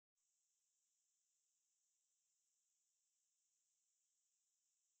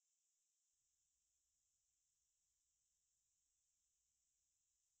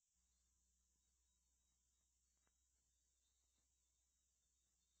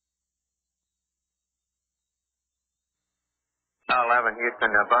11,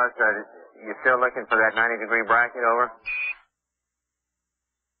 Houston, Buzz, you still looking for that 90-degree bracket, over?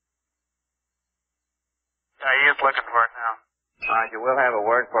 He is looking for it now. Roger, we'll have a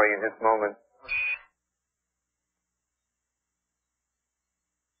word for you in just a moment.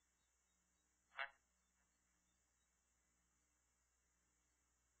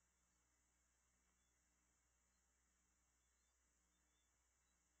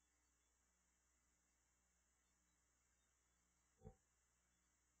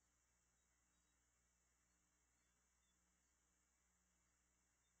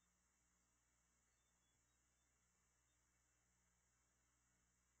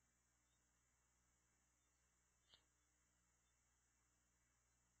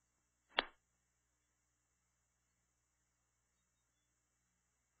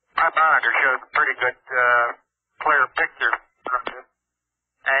 My monitor shows a pretty good, clear picture from this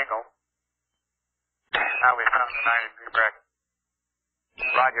angle. Now we found the 90-degree bracket.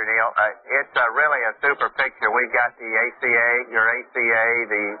 Roger, Neil. It's really a super picture. We've got the ACA, your ACA,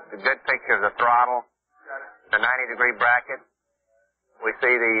 the good picture of the throttle, the 90-degree bracket. We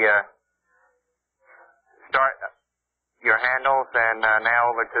see the start, your handles, and now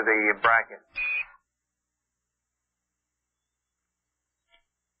over to the bracket.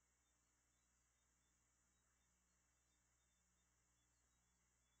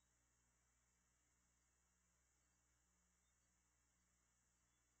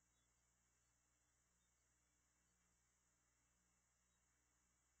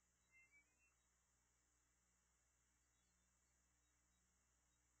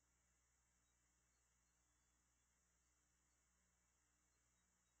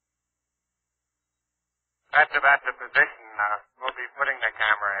 That's about the position we'll be putting the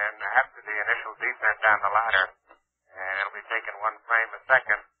camera in after the initial descent down the ladder. And it'll be taking 1 frame a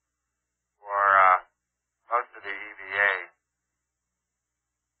second for most of the EVA.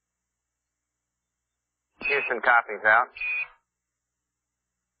 Houston copies out.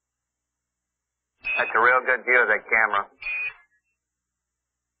 That's a real good view of that camera.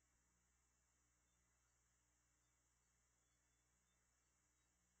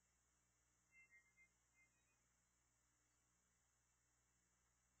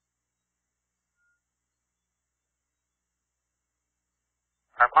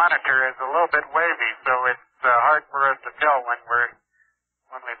 Our monitor is a little bit wavy, so it's hard for us to tell when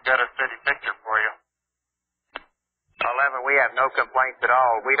we've got a steady picture for you. 11, we have no complaints at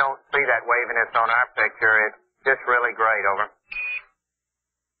all. We don't see that waviness on our picture. It's just really great, over.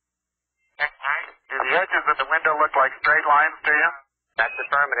 Do the edges of the window look like straight lines to you? That's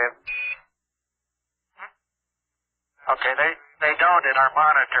affirmative. Okay, they don't in our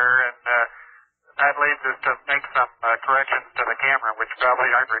monitor, and that leads us to make some corrections to the camera, which probably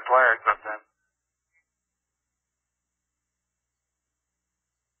aren't required sometimes.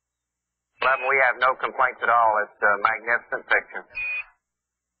 11, we have no complaints at all. It's a magnificent picture.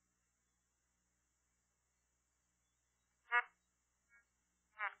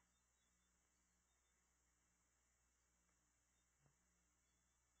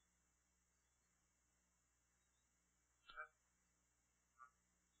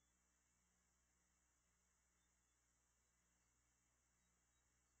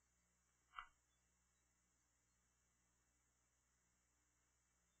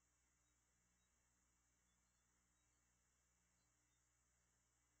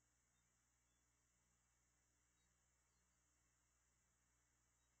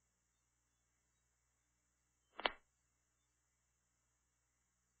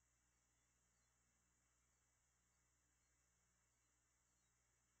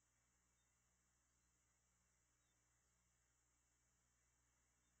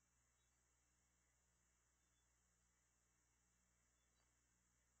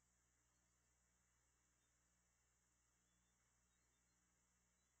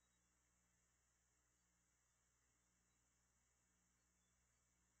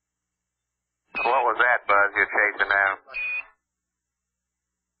 What was that, Buzz, you're chasing now?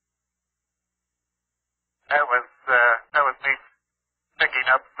 That was me picking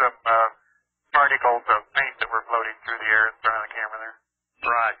up some particles of paint that were floating through the air in front of the camera there.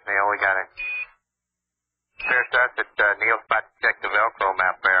 Right, Neil, we got it. Appears to us that Neil's about to check the Velcro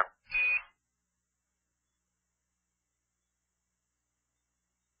map there.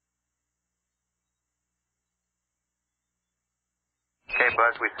 Okay,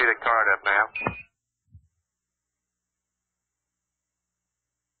 Buzz, we see the card up now.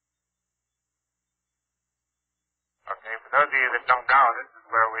 Okay, for those of you that don't know, this is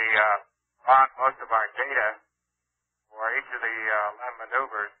where we log most of our data for each of the land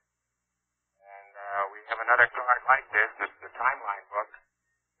maneuvers. And we we have another card like this. It's the timeline book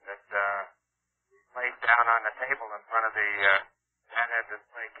that we place down on the table in front of the data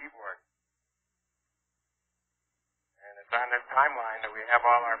display keyboard. And it's on this timeline that we have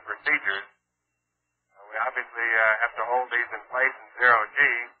all our procedures. We obviously have to hold these in place in 0G,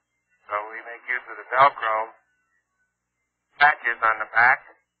 so we make use of the Velcro patches on the back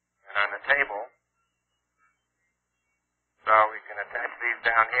and on the table. So we can attach these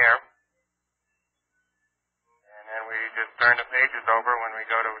down here. And then we just turn the pages over when we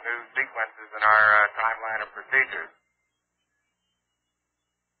go to new sequences in our timeline of procedures.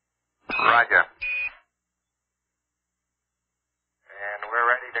 Roger. And we're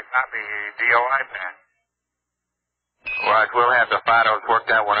ready to copy DOI path. Right, we'll have the photos work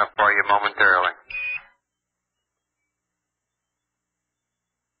that one up for you momentarily.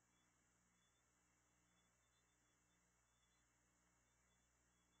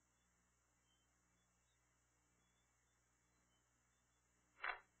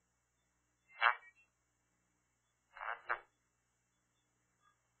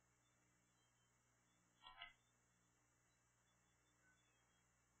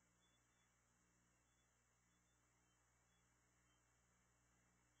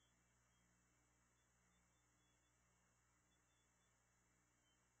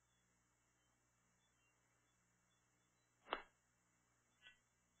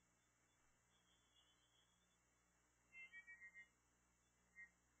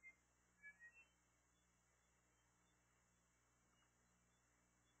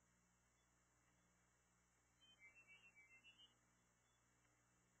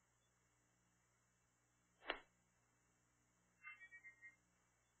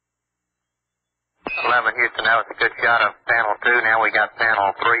 Houston, that was a good shot of panel 2. Now we got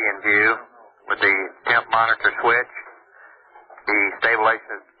panel 3 in view with the temp monitor switch. The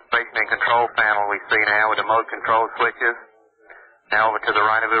stabilization and control panel we see now with the mode control switches. Now over to the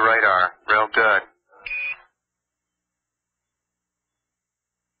rendezvous radar. Real good.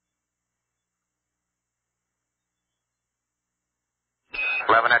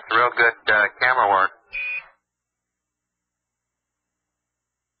 That's real good camera work.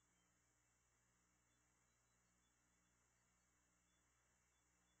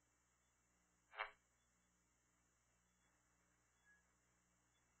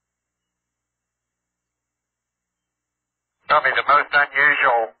 Probably the most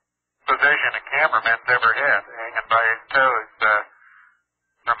unusual position a cameraman's ever hit, hanging by his toes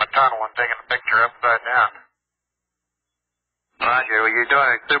from a tunnel and taking a picture upside down. Roger, well, you're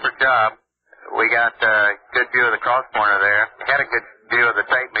doing a super job. We got a good view of the cross pointer there. Had a good view of the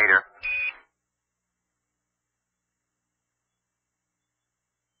tape meter.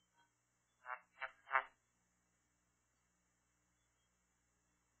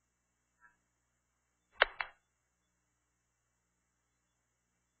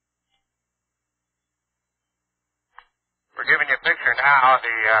 We're giving you a picture now of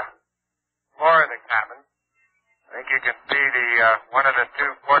the floor of the cabin. I think you can see the one of the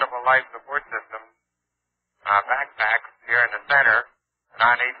two portable life support systems backpacks here in the center. And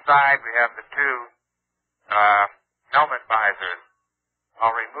on each side we have the two helmet visors.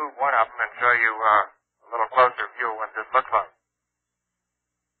 I'll remove one of them and show you a little closer view of what this looks like.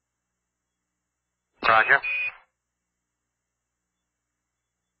 Roger.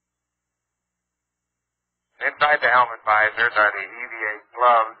 Inside the helmet visors are the EVA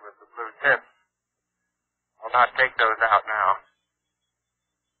gloves with the blue tips. I'll not take those out now.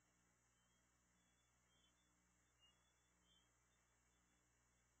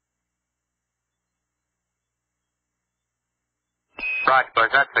 Right,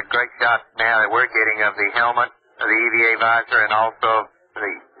 but that's a great shot now that we're getting of the helmet, the EVA visor, and also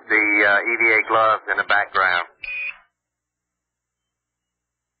the EVA gloves in the background.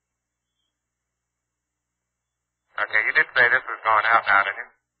 Okay, you did say this was going out now, didn't you?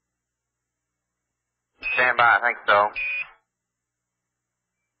 Stand by, I think so.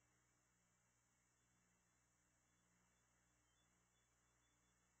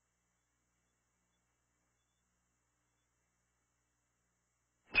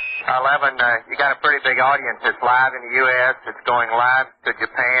 You got a pretty big audience. It's live in the U.S., it's going live to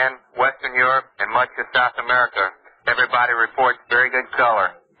Japan, Western Europe, and much of South America. Everybody reports very good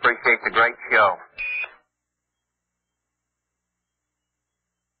color. Appreciate the great show.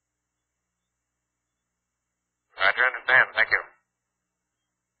 Roger, understand. Thank you.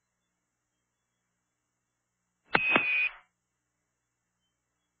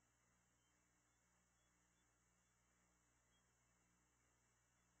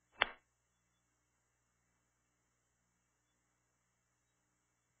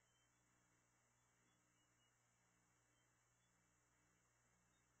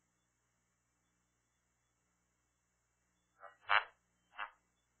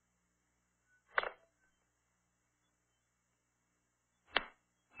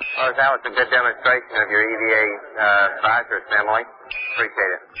 Well, that was a good demonstration of your EVA visor assembly.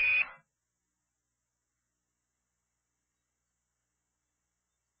 Appreciate it.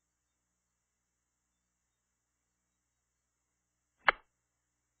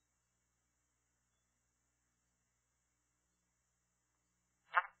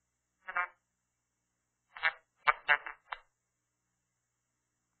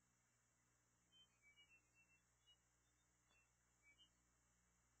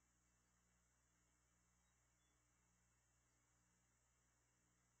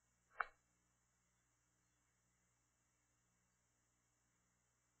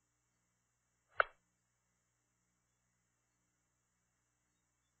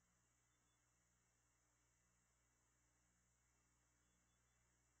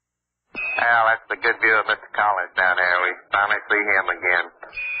 Well, that's the good view of Mr. Collins down there. We finally see him again.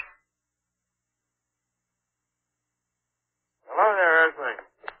 Hello there, Earthling.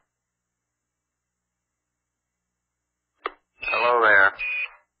 Hello there.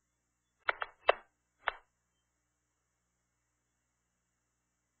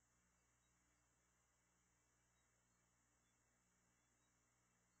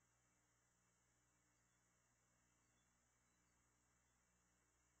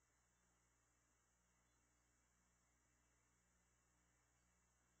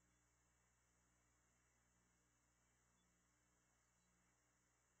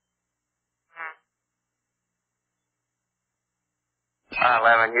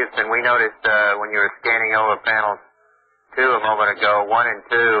 Eleven, Houston, we noticed when you were scanning over panels 2 a moment ago, 1 and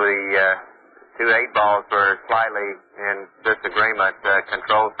 2, the 2 8-balls were slightly in disagreement.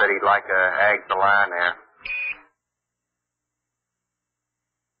 Control said he'd like to ag the line there.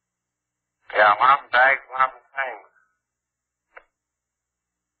 Yeah, one of them bags, one of them things.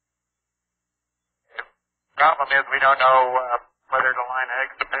 The problem is we don't know whether the line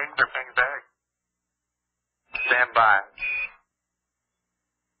eggs the pigs or pigs the eggs. Stand by.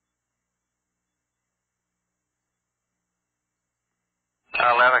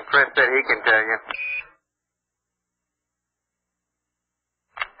 Eleven, Chris said he can tell you.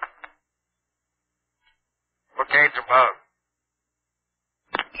 What gauge them both?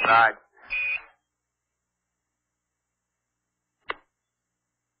 Right.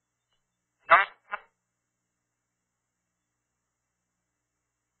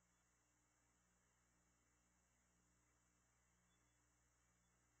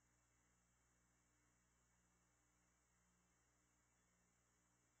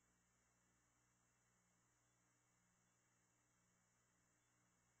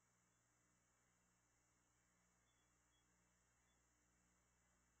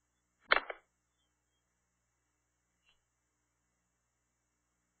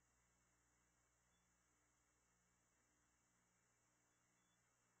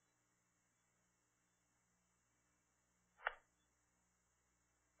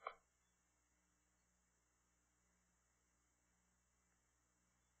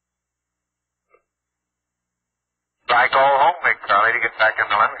 I go home, Big Charlie, to get back in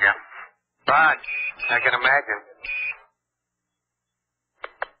the limb again. Right. I can imagine.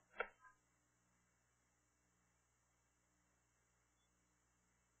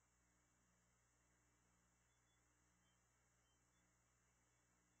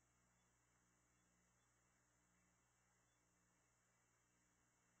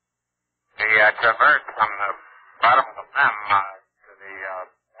 The traverse from the bottom of the limb to the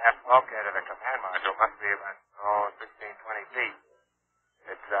half bulkhead of the command module must be about 16, 20 feet.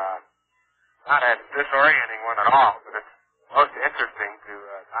 It's not a disorienting one at all, but it's most interesting to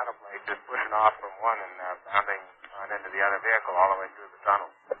contemplate just pushing off from one and bounding on into the other vehicle all the way through the tunnel.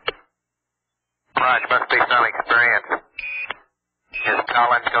 Right, must be some experience. Is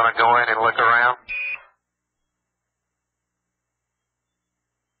Collins going to go in and look around?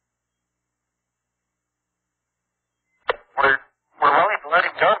 We're willing to let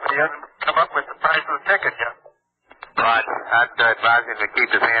him go, but he hasn't come up with the price of the ticket yet. Right. I'd advise him to keep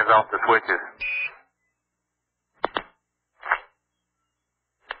his hands off the switches.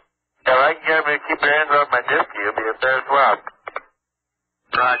 If I can get him to keep your hands off my disc, he'll be a fair swell.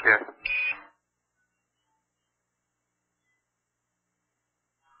 Roger.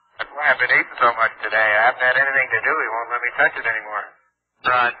 That's why I've been eating so much today. I haven't had anything to do. He won't let me touch it anymore.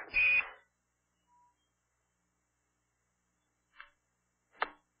 Right.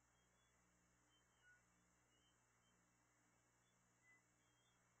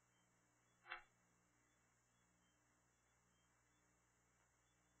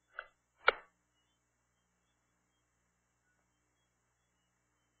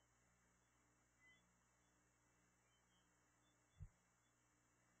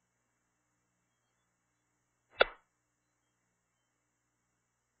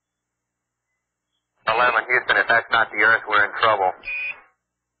 11, Houston, if that's not the Earth, we're in trouble.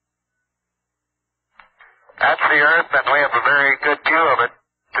 That's the Earth, and we have a very good view of it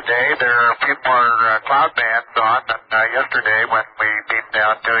today. There are a few more cloud bands on than yesterday when we beamed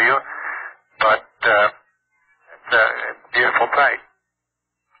down to you, but it's a beautiful sight.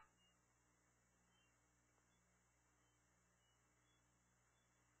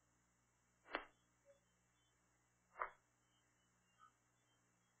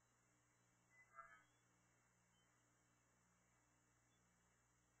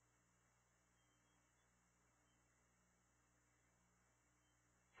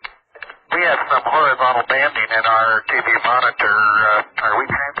 We have some horizontal banding in our TV monitor. Are we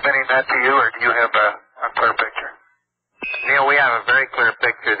transmitting that to you, or do you have a clear picture? Neil, we have a very clear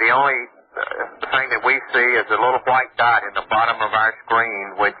picture. The only thing that we see is a little white dot in the bottom of our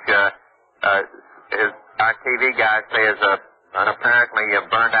screen, which is our TV guys say is an apparently a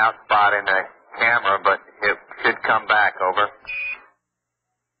burned out spot in the camera, but it should come back. Over.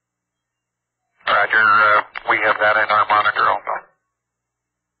 Roger. We have that in our monitor also.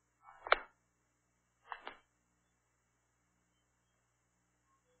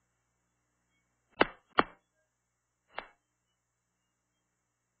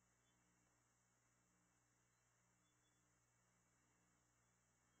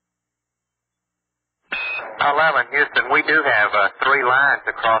 11, Houston, we do have 3 lines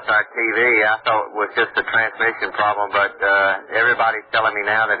across our TV. I thought it was just a transmission problem, but everybody's telling me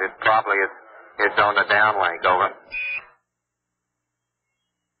now that it probably is on the downlink. Over.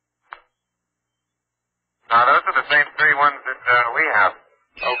 Now, those are the same 3 ones that we have.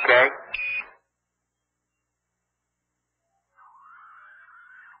 Okay.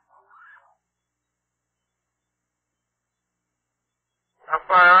 How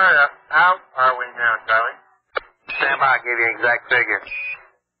far out are we now, Charlie? Stand by, I'll give you an exact figure. Did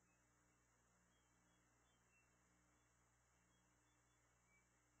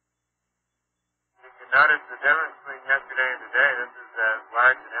you notice the difference between yesterday and today? This is as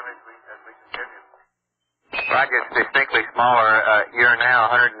large an image as we can give you. Roger, it's distinctly smaller. You're now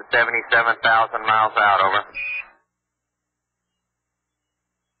 177,000 miles out. Over.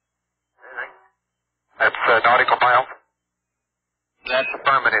 Anything? That's nautical miles. That's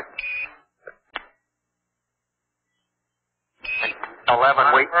affirmative.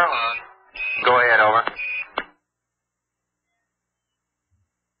 11 weeks. Go ahead, over.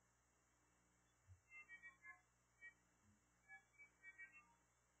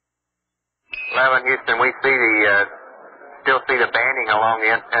 Houston, we still see the banding along the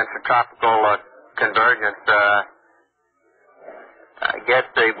intertropical convergence. I guess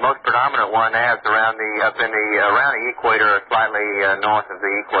the most predominant one is around the equator, or slightly north of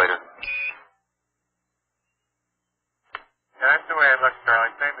the equator. Yeah, that's the way it looks,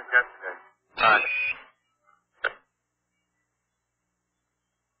 Charlie. Same as yesterday. Right.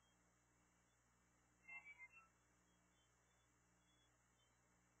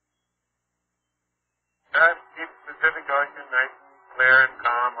 Keep the Pacific Ocean nice and clear and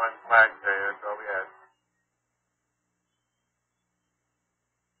calm on Flag Day. That's all we had.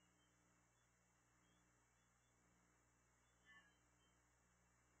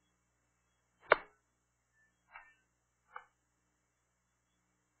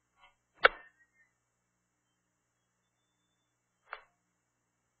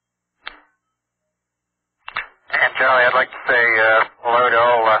 And Charlie, I'd like to say hello to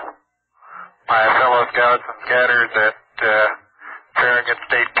all my fellow scouts and scatters at Farragut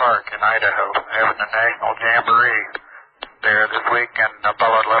State Park in Idaho, having a national jamboree there this week, and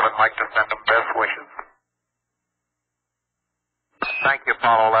Apollo 11 like to send them best wishes. Thank you,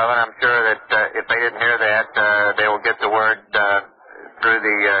 Apollo 11. I'm sure that if they didn't hear that, they will get the word through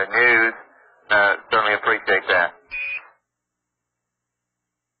the news. Certainly appreciate that.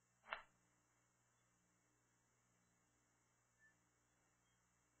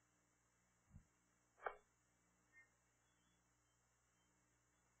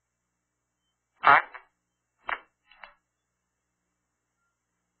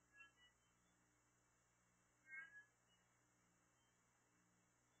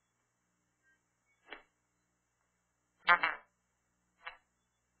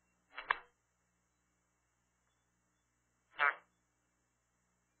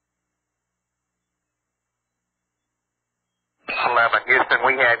 Houston,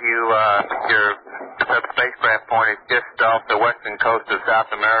 we have you, your spacecraft pointed just off the western coast of South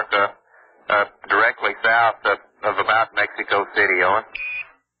America, directly south of about Mexico City, Owen.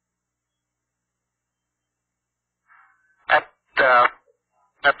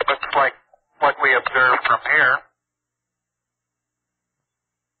 That looks like what we observed from here.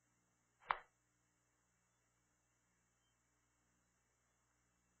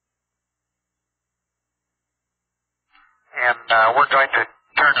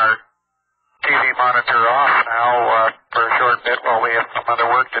 monitor off now for a short bit while we have some other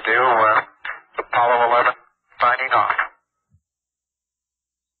work to do. Apollo 11 signing off.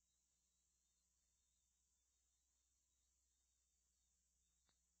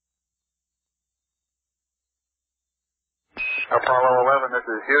 Apollo 11, this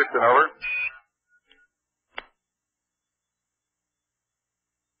is Houston, over.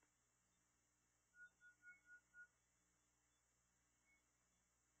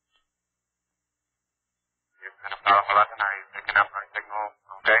 Apollo 11, are you picking up my signal?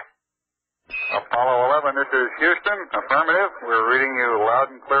 Okay. Apollo 11, this is Houston, affirmative. We're reading you loud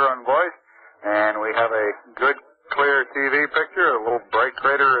and clear on voice, and we have a good, clear TV picture, a little bright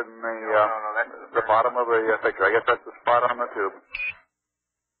crater in the bottom of the picture. I guess that's the spot on the tube.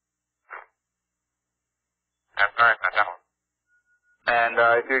 That's right, that's that one. And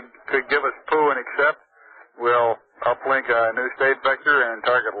if you could give us poo and accept, we'll uplink a new state vector and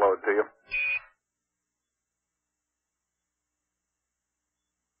target load to you.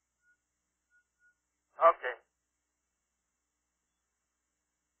 Okay.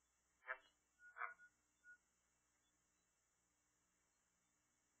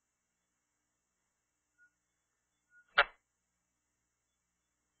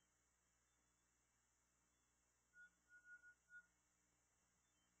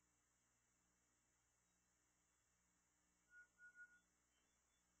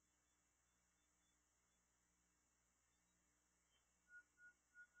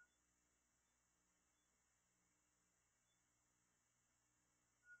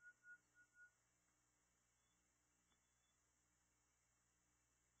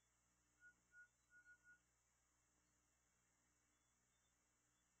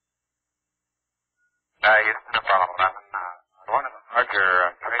 Houston, Apollo 11. One of the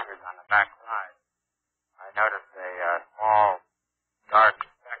larger craters on the back side, I noticed a small dark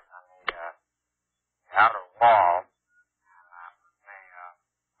speck on the outer wall. With a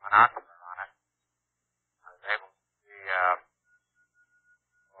monocular on it, I was able to see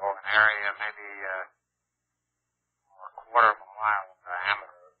an area maybe a quarter of a mile in diameter.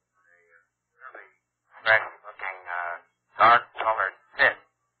 A really fresh-looking, dark-colored pit.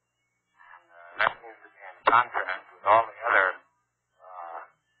 That seems to be in contrast with all the other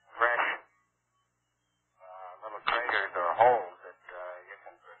fresh little craters or holes that you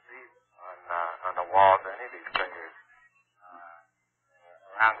can perceive on the walls of any of these craters.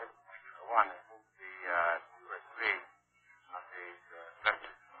 Around this particular one, there seems to be two or three of these,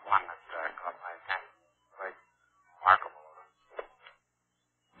 especially one that caught my attention. Quite remarkable.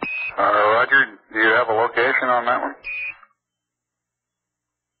 Roger, do you have a location on that one?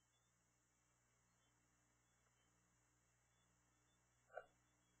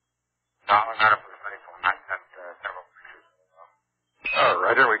 No, not a precise one. I've got several pictures.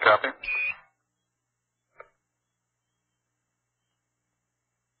 Roger, we copy.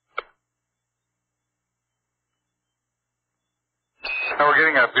 Now we're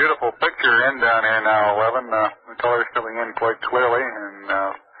getting a beautiful picture in down here now, 11. The color's coming in quite clearly,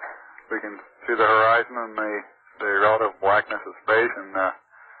 and we can see the horizon and the relative blackness of space. And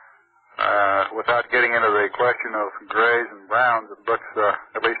without getting into the question of grays and browns, it looks,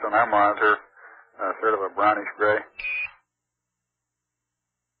 at least on our monitor, sort of a brownish gray.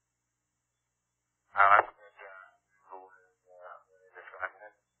 That's good.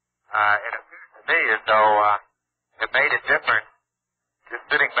 It appears to me as though it made a difference. Just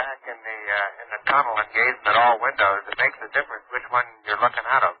sitting back in the tunnel and gazing at all windows, it makes a difference which one you're looking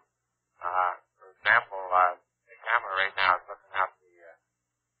out of. For example, the camera right now is looking out the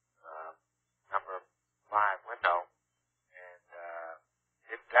number 5 window, and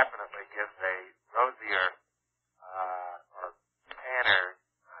it definitely gives a rosier or tanner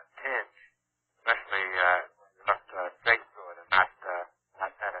tinge, especially when you look straight through it and not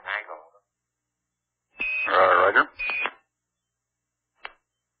at an angle. Roger.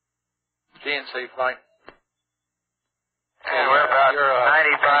 GNC flight. And we're about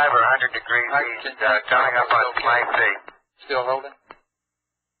 95 or 100 degrees east, coming up on Flight C. Still holding?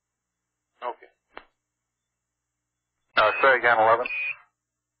 Okay. Say again, 11.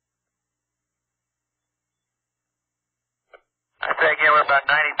 I say again, we're about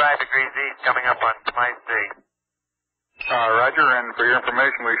 95 degrees east, coming up on Flight C. Roger, and for your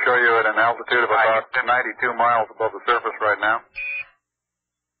information, we show you at an altitude of about 92 miles above the surface right now.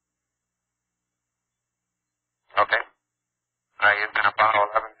 Okay. Houston, Apollo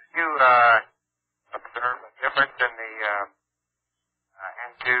 11. Did you observe a difference in the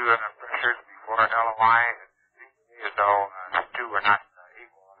N2 pressures before LOI? It seems to me as though the two were not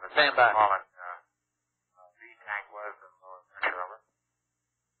equal. The Stand by. smaller V tank was the lower pressure over.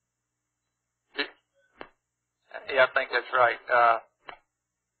 Yeah, I think that's right.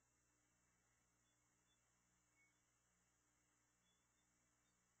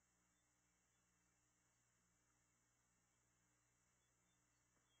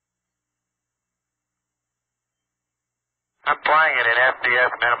 I'm flying it in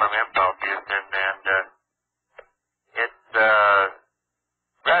FDS minimum impulse, Houston, and it's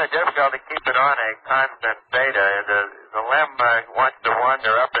rather difficult to keep it on a constant theta. The limb wants to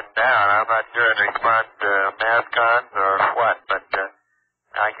wander up and down. I'm not sure in response to mass cons or what, but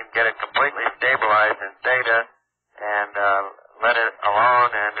I can get it completely stabilized in theta and let it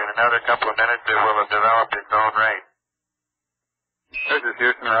alone, and in another couple of minutes it will have developed its own rate. This is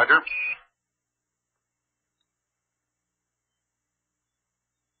Houston, Roger.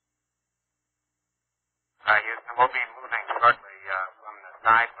 Houston, we'll be moving shortly from the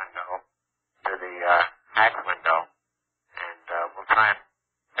side window to the hatch window, and we'll try and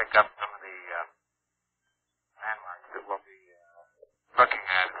pick up some of the landmarks that we'll be looking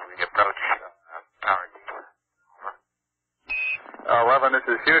at as we approach our descent. 11, this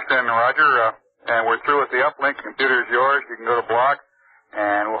is Houston, Roger, and we're through with the uplink. Computer's yours. You can go to block,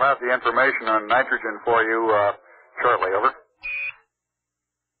 and we'll have the information on nitrogen for you shortly. Over.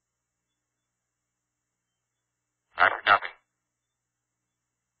 Roger, copy.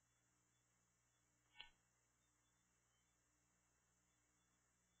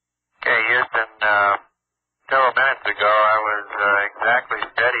 Okay, Houston, several minutes ago I was exactly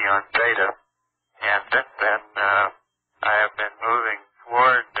steady on theta, and since then I have been moving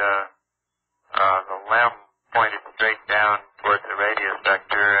toward the limb pointed straight down towards the radius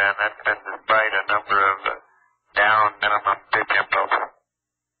vector, and that's been despite a number of down minimum pitch impulses.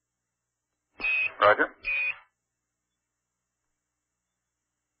 Roger.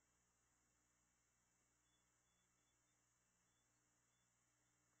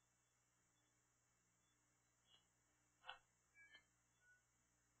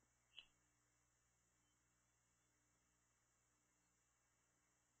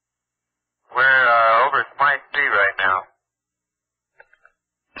 We're over Smythe C right now.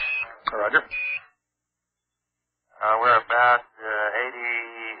 Roger. We're about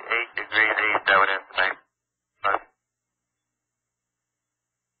 88 degrees east, I would estimate.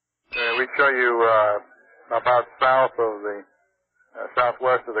 We show you about south of the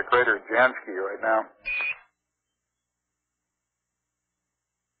southwest of the crater Jansky right now.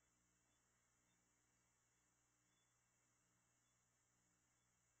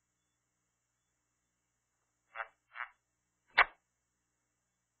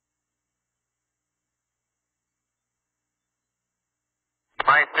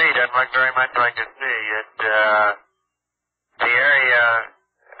 My C doesn't look very much like a C. The area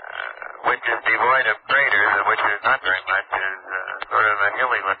which is devoid of craters, and which is not very much, is sort of a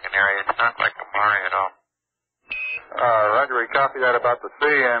hilly-looking area. It's not like a mare at all. Roger, we copy that about the C,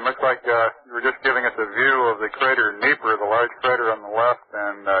 and it looks like you were just giving us a view of the crater Nieper, the large crater on the left,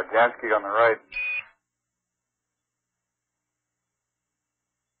 and Jansky on the right.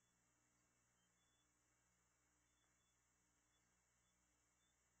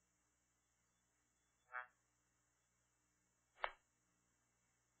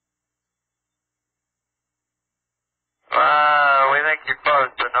 We think you're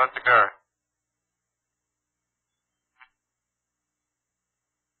close, but no cigar.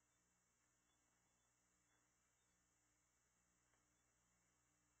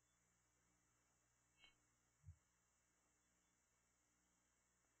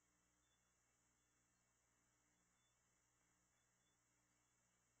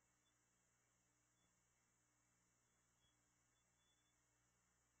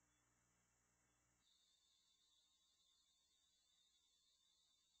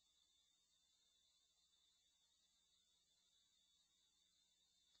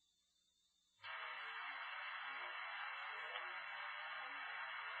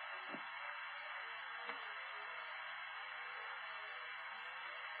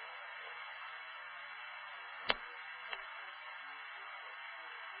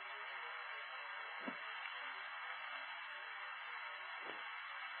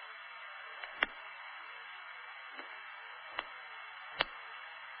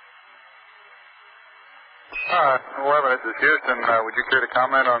 Alright, 11, this is Houston. Would you care to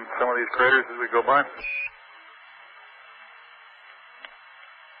comment on some of these craters as we go by?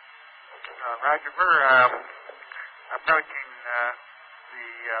 Roger, we're approaching the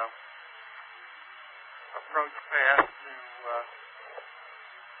approach path to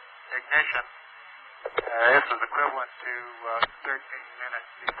ignition. This is equivalent to 13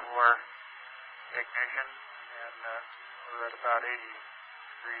 minutes before ignition, and we're at about 80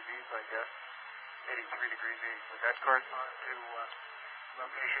 degrees east, I guess. 83 degrees east. Would that correspond to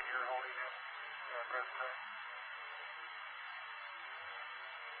location you're holding at present time?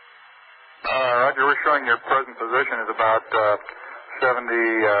 Roger, we're showing your present position is about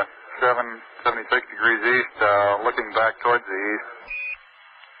 76 degrees east, looking back towards the east.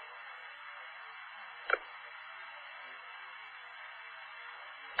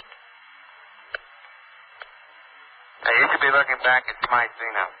 You should be looking back at my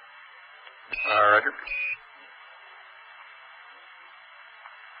see now. Roger.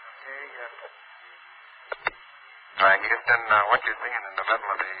 All right, Houston, what you're seeing in the middle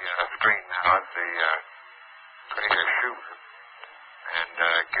of the screen now is the crater Schubert. And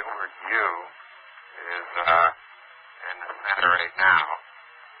Gilbert U is in the center right now.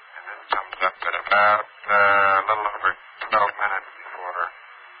 And this comes up at about a little over 12 minutes before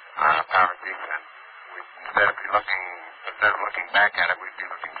power descent. Instead of looking back at it, we'd be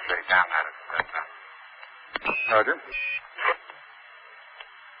looking straight down at it at that time. Roger.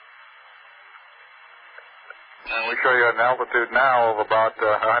 And we show you an altitude now of about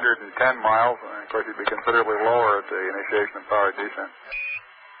 110 miles. And of course, you'd be considerably lower at the initiation of power descent.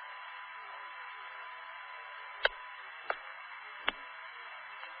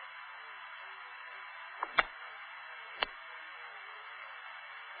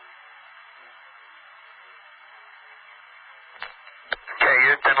 Okay,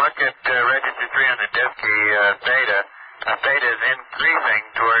 Houston, look at register 3 on the Disky theta. Theta is increasing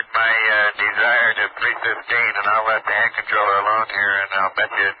toward my desired 315, and I'll let the hand controller alone here, and I'll bet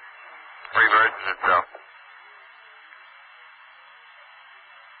you it reverses itself.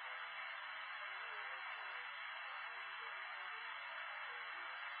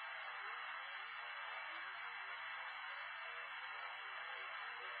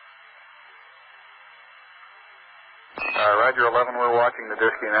 Roger 11, we're watching the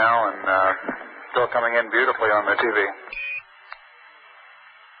Disky now, and still coming in beautifully on the TV.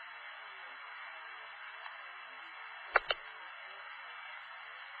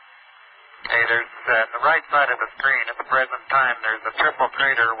 Okay, there's the right side of the screen at the present time, there's a triple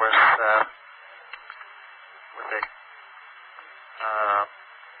crater with a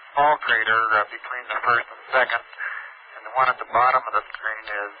small crater between the first and second, and the one at the bottom of the screen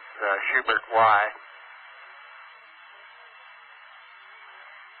is Schubert Y.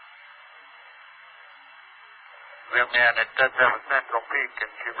 Zoom in, it does have a central peak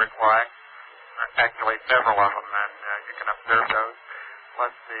in Schubert Y, actually several of them, and you can observe those,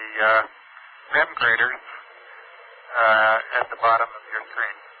 plus the rim craters at the bottom of your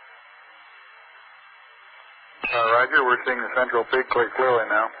screen. Roger, we're seeing the central peak quite clearly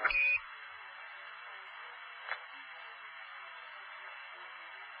now.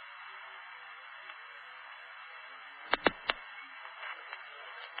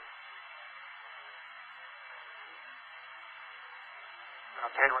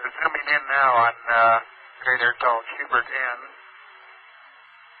 Okay, we're zooming in now on crater called Schubert N.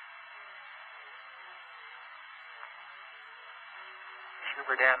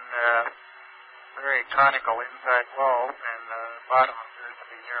 Schubert N, very conical inside wall, and the bottom appears to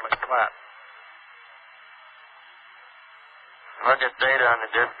be nearly flat. Look at theta on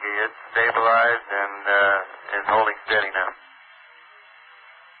the Disky. It's stabilized and is holding steady now.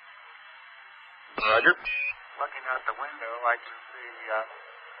 Roger. Looking out the window, I can see a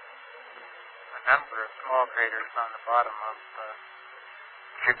number of small craters on the bottom of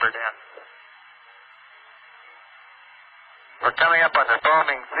Schubert N. We're coming up on the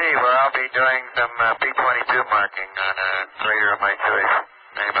foaming sea where I'll be doing some P-22 marking on a crater of my choice,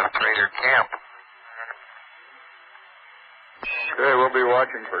 named Crater Camp. Okay, we'll be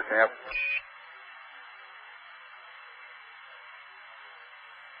watching for Camp.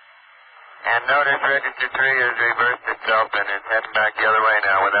 And notice register 3 has reversed itself and is heading back the other way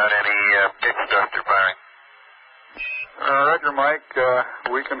now without any pitch thruster firing. Roger, Mike.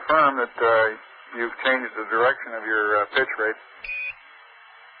 We confirm that you've changed the direction of your pitch rate.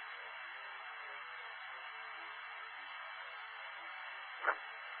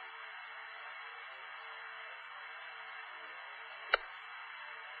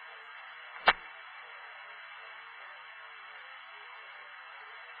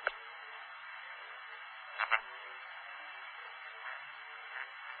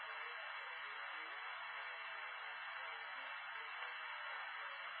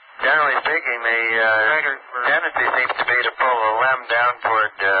 Generally speaking, the tendency seems to be to pull the LEM down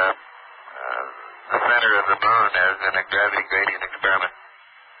toward the center of the moon as in a gravity gradient experiment.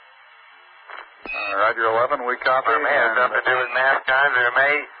 Roger 11, we copy. It may have something to do with mass times, or it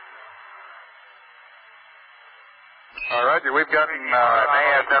may... Roger, we've gotten... it may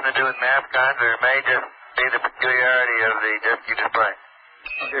have something to do with NASCAR, or it may just be the peculiarity of the disky display.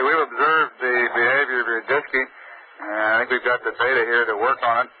 Okay, we've observed the behavior of your disky, and I think we've got the data here to work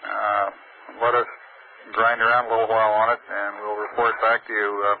on it. Let us grind around a little while on it, and we'll report back to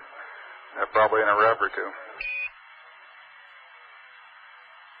you probably in a rev or two.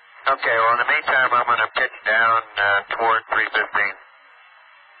 Okay, well, in the meantime, I'm going to pitch down toward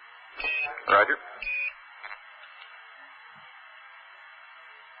 315. Roger.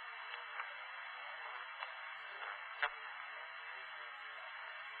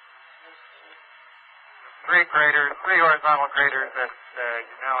 Three horizontal craters that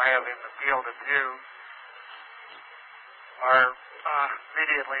you now have in the field of view are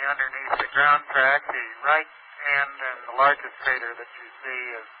immediately underneath the ground track. The right hand and the largest crater that you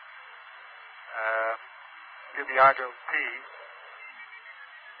see is Dubiago P.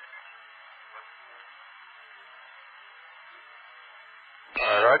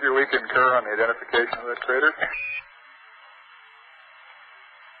 Roger, we concur on the identification of this crater.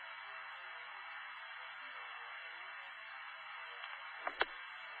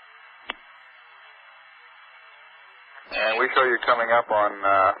 And we show you coming up on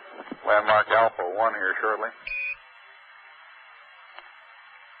landmark Alpha 1 here shortly.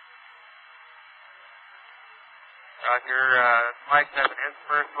 Roger, Mike's having his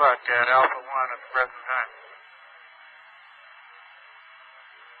first look at Alpha 1 at the present time.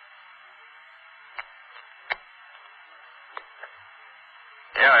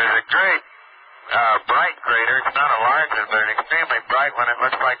 Yeah, there's a great bright crater. It's not a large one, but an extremely bright one. It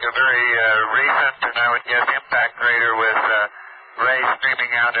looks like a very recent, and I would guess, impact crater with rays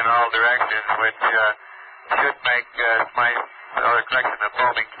streaming out in all directions, which should make the collection of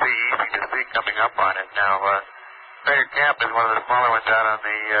foaming sea easy to see coming up on it. Now, Crater Cap is one of the smaller ones out on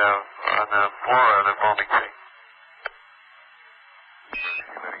the floor of the foaming sea.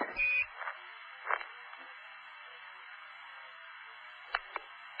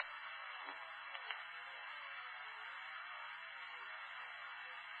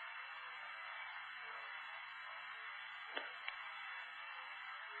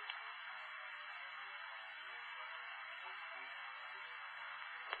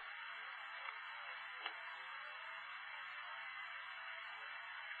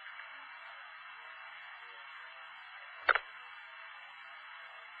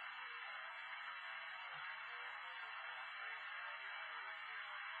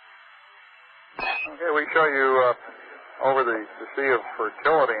 Okay, we show you over the Sea of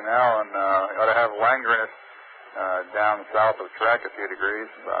Fertility now, and you ought to have Langrenus down south of track a few degrees,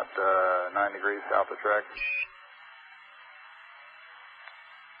 about 9 degrees south of track.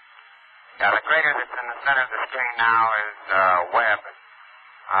 Yeah, the crater that's in the center of the screen now is Webb.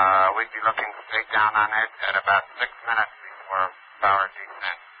 We'd be looking straight down on it at about 6 minutes before power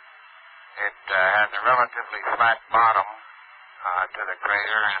descent. It has a relatively flat bottom to the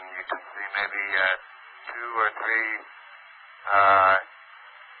crater, and you can see maybe 2 or 3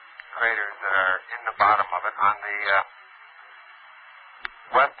 craters that are in the bottom of it. On the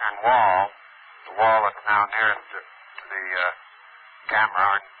western wall, the wall that's now nearest to the camera,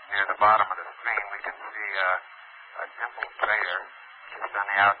 or near the bottom of the screen, we can see a dimpled crater just on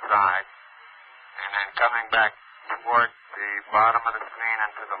the outside. And then coming back toward the bottom of the screen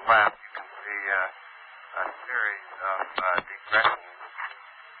and to the left, you can see a series of depressions.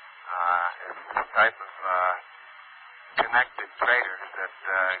 It's the type of connected craters that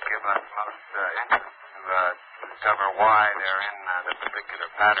give us most interest to discover why they're in the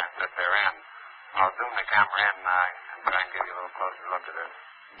particular patterns that they're in. I'll zoom the camera in and try and give you a little closer look at this.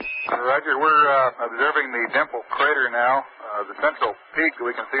 Roger, we're observing the dimple crater now. The central peak that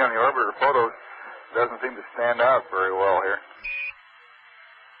we can see on the orbiter photos doesn't seem to stand out very well here.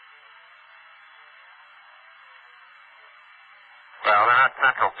 Well, they're not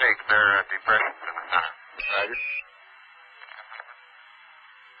central peaks. They're depressions in the center. Roger.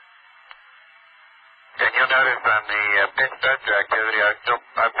 And you'll notice on the pitch sensor activity, I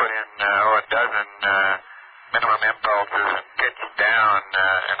put in a dozen minimum impulses and pitch down,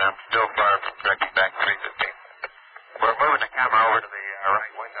 and I'm still far from tracking back 315. We're moving the camera over to the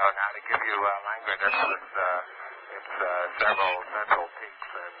right window now to give you language. It's several central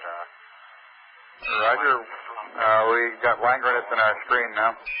peaks that. Roger, we got Langrenus in our screen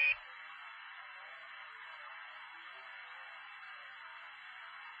now.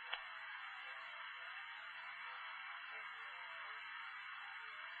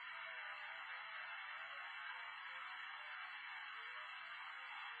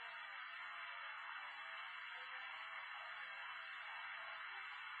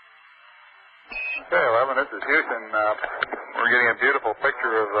 Okay, 11, this is Houston. We're getting a beautiful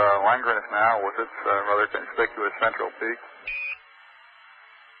picture of Langrenus now with its rather conspicuous central peak.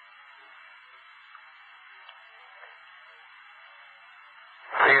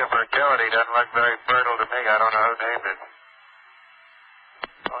 Sea of Fertility doesn't look very fertile to me. I don't know who named it.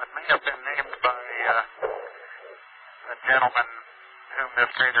 Well, it may have been named by the gentleman whom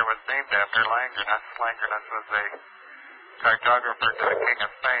this crater was named after, Langrenus. Langrenus was a cartographer to the King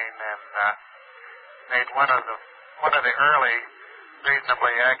of Spain and made one of the early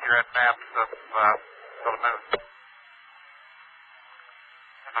reasonably accurate maps of the moon.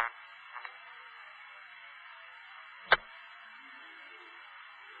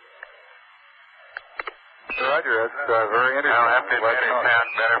 Roger, that's very interesting. I'll have to admit it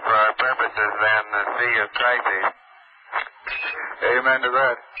sounds better for our purposes than the Sea of Crises. Amen to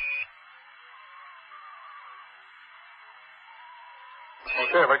that.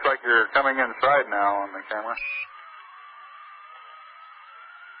 Okay, it looks like you're coming inside now on the camera.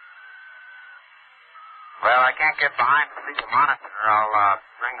 Well, I can't get behind the monitor. I'll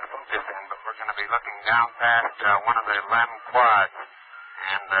bring the focus in, but we're going to be looking down past one of the LEM quads,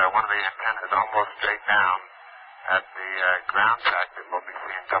 and one of the antennas almost straight down at the ground track that we'll be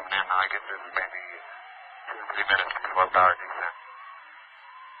seeing coming in. I guess there's maybe 2 or 3 minutes before power descent.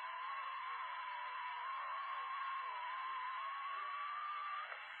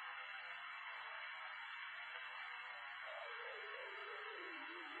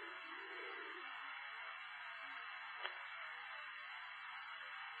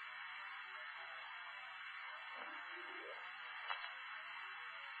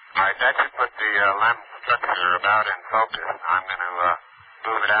 All right, that should put the LEM structure about in focus. I'm going to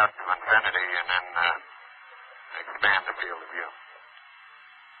move it out to infinity and then expand the field of view.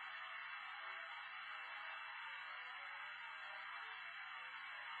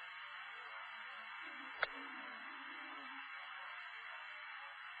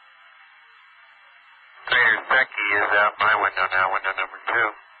 Crater Secchi is out my window now, window number 2.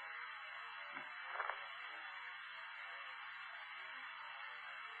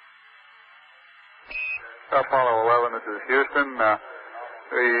 Apollo 11, this is Houston.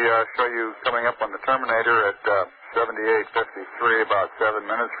 We show you coming up on the Terminator at 78:53, about 7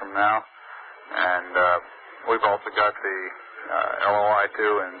 minutes from now. And we've also got the LOI-2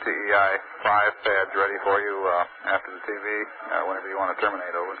 and TEI-5 pads ready for you after the TV, whenever you want to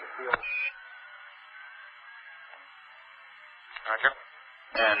terminate over. Roger.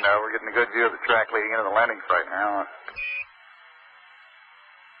 And we're getting a good view of the track leading into the landings right now.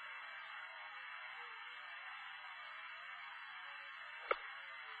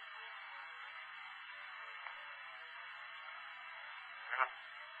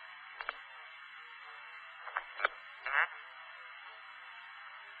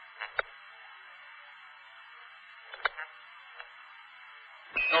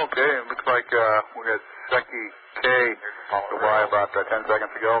 Okay, it looks like we got Secchi K go by about 10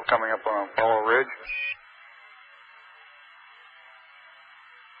 seconds ago, coming up on Apollo Ridge.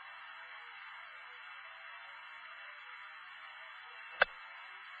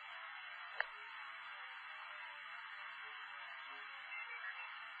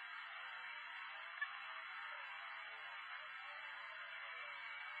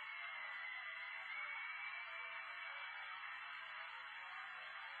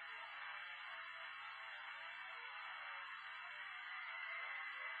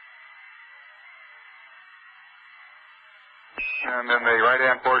 And in the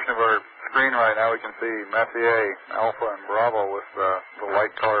right-hand portion of our screen right now, we can see Messier, Alpha, and Bravo with the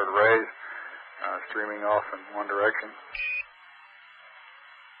light-colored rays streaming off in one direction.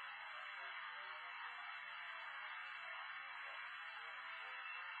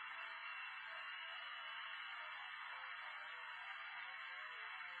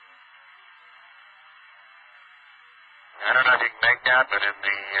 I don't know if you can make that, but in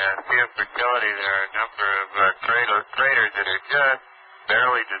the Sea of Fertility, there are a number of craters that are just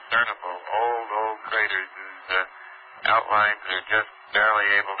barely discernible. Old craters whose outlines are just barely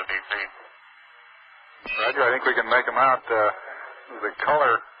able to be seen. Roger, I think we can make them out. The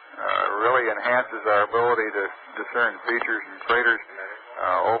color really enhances our ability to discern features and craters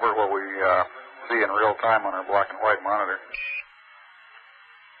over what we see in real time on our black and white monitor.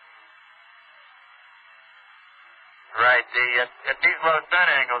 Right. At these low sun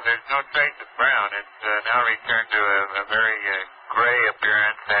angles, there's no trace of brown. It's now returned to a very gray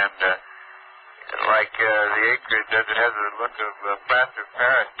appearance, and like the acreage does, it has a look of plaster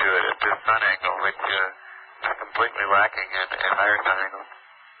Paris to it at this sun angle, which is completely lacking at higher sun angles.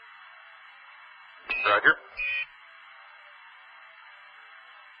 Roger.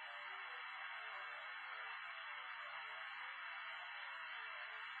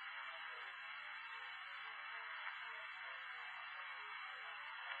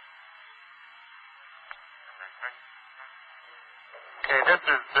 Okay, this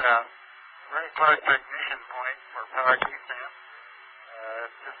is very close to ignition point for power descent.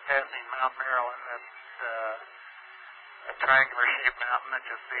 Just passing Mount Maryland. That's a triangular-shaped mountain that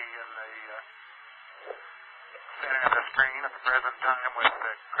you see in the center of the screen at the present time, with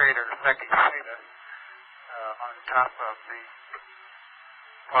the crater Secchi Theta on top of the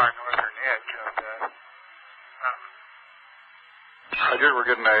far northern edge of the mountain. Roger, we're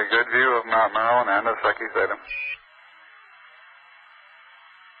getting a good view of Mount Maryland and of Secchi Theta.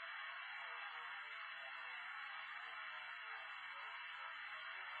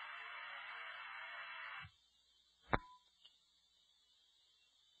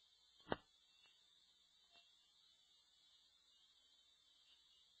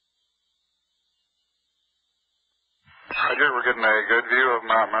 Roger, we're getting a good view of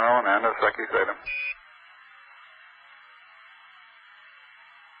Mount Maryland and of Secchi Theta. And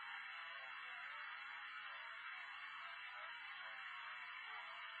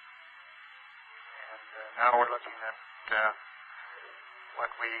now we're looking at what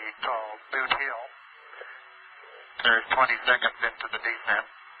we call Boot Hill. There's 20 seconds into the descent.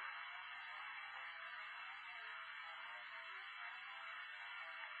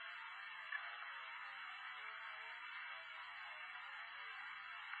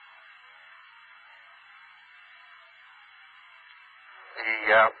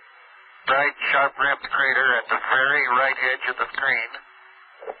 The bright, sharp-rimmed crater at the very right edge of the screen,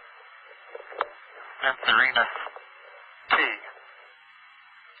 Censorinus T.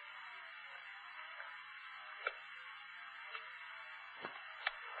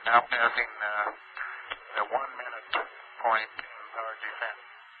 Now passing the 1-minute point in power descent.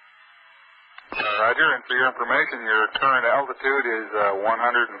 Roger, and for your information, your current altitude is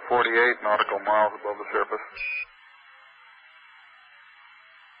 148 nautical miles above the surface.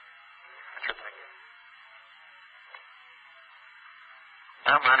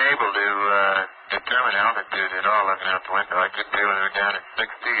 I'm unable to determine altitude at all looking out the window. I couldn't tell whether we're down at 60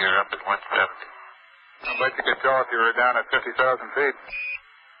 or up at 170. I bet you could tell if you were down at 50,000 feet.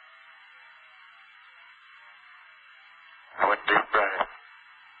 I wouldn't be surprised.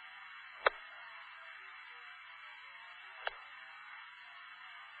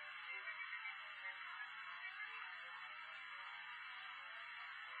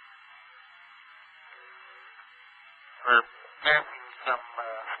 We're passing some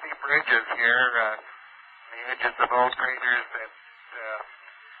steep ridges here, the edges of old craters that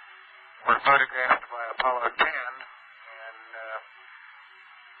were photographed by Apollo 10, and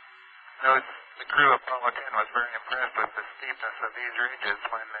the crew of Apollo 10 was very impressed with the steepness of these ridges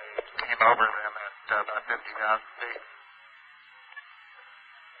when they came over them at about 50,000 feet.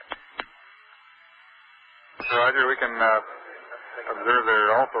 So, Roger, we can observe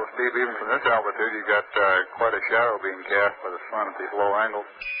they're also steep even from this altitude. You've got quite a shadow being cast by the sun at these low angles.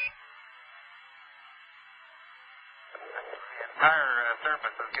 The entire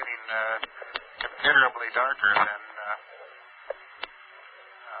surface is getting considerably darker than the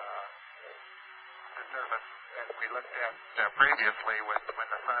surface that we looked at previously when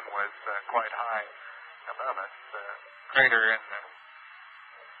the sun was quite high above us. The crater in the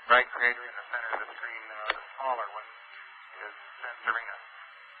right crater in the center of the screen, the smaller one, is Censorinus.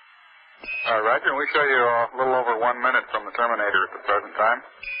 Roger, we show you a little over 1 minute from the terminator at the present time.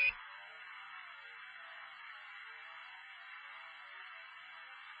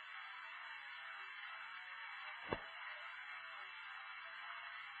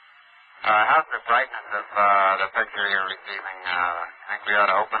 How's the brightness of the picture you're receiving? I think we ought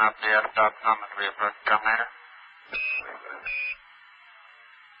to open up the f-stop some as we approach the terminator.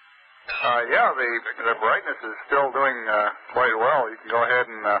 Yeah, the brightness is still doing quite well. You can go ahead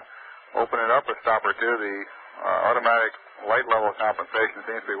and open it up a stop or two. The automatic light level compensation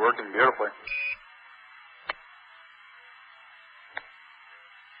seems to be working beautifully.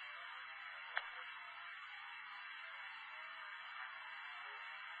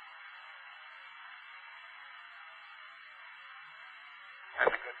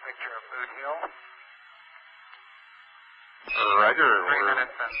 That's a good picture of Boot Hill. Roger. 3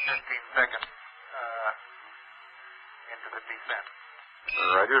 minutes and 15 seconds into the descent.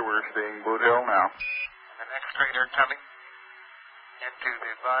 Roger, we're seeing Boot Hill now. And the next crater coming into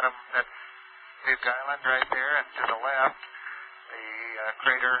the bottom, that's Duke Island right there, and to the left, the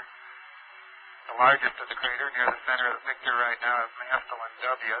crater, the largest of the crater near the center of the picture right now is Masterlin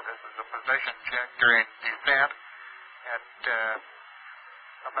W. This is a position check during descent at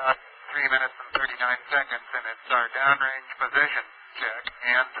about 3 minutes and 39 seconds, and it's our downrange position check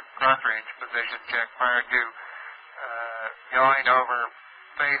and cross-range position check prior to going over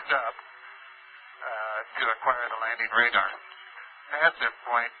face up to to acquire the landing radar. At this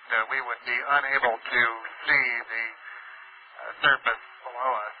point, we would be unable to see the surface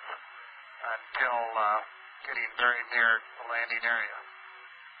below us until getting very near the landing area.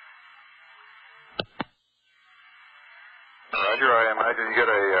 Roger, I imagine you get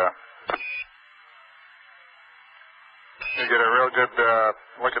a real good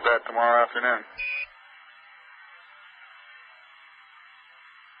look at that tomorrow afternoon.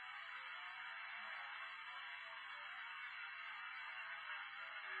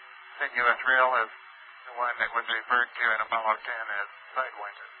 Continuous rail is the one that was referred to in Apollo 10 as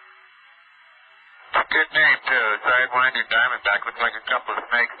Sidewinder. Good name, too. Sidewinder Diamondback. Looks like a couple of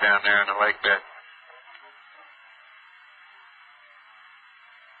snakes down there in the lake bed.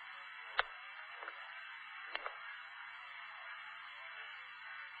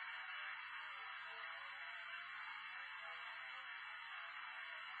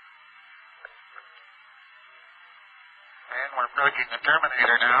 And we're approaching the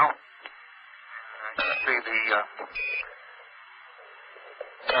terminator now. You can see the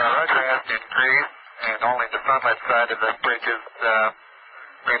contrast increase, and only the sunlit side of the bridges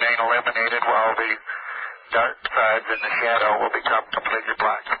remain illuminated, while the dark sides in the shadow will become completely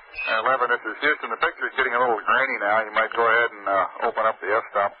black. 11, this is Houston. The picture is getting a little grainy now. You might go ahead and open up the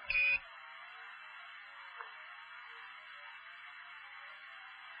f-stop.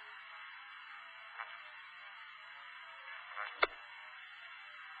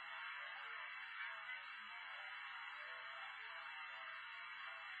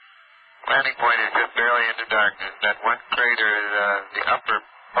 Landing point is just barely into darkness. That one crater, the upper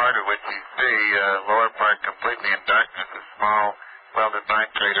part of which you see, lower part completely in darkness. A small, well-defined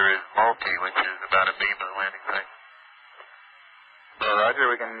crater is multi, which is about a beam of the landing site.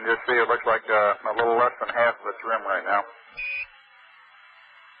 Roger, we can just see it looks like a little less than half of its rim right now.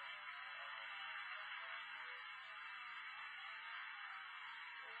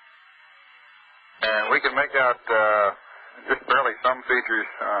 And we can make out just barely some features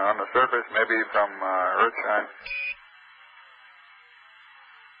on the surface, maybe from earthshine.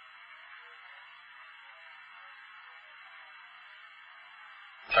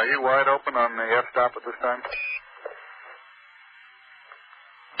 Are you wide open on the f-stop at this time?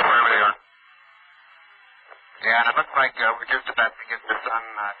 Where we are. Yeah, and it looks like we're just about to get the sun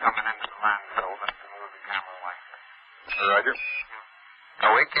coming into the lens, so let's move the camera away. Roger.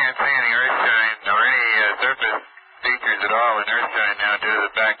 We can't see any earthshine or any surface features at all in earthshine now due to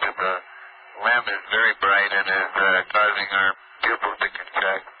the fact that the lamp is very bright and is causing our pupils to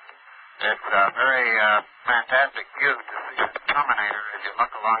contract. It's a very fantastic view to see the terminator as you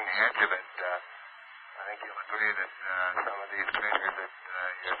look along the edge of it. I think you'll agree that some of these craters that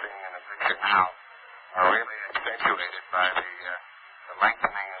you're seeing in the picture now are really accentuated by the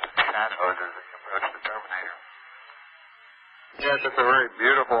lengthening of the shadows as they approach the terminator. Yes, it's a very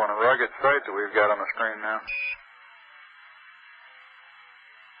beautiful and rugged sight that we've got on the screen now.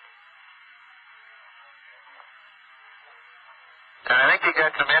 And I think you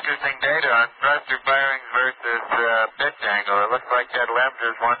got some interesting data on thruster firings versus pitch angle. It looks like that limb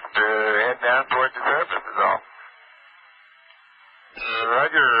just wants to head down towards the surface is all.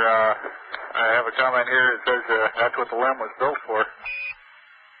 Roger, I have a comment here that says that's what the limb was built for.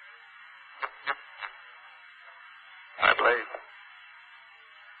 I believe.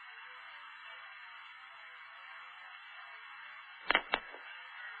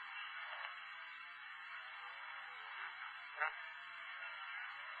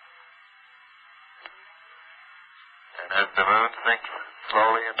 And as the moon sinks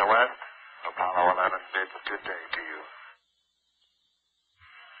slowly in the west, Apollo 11 bids good day to you.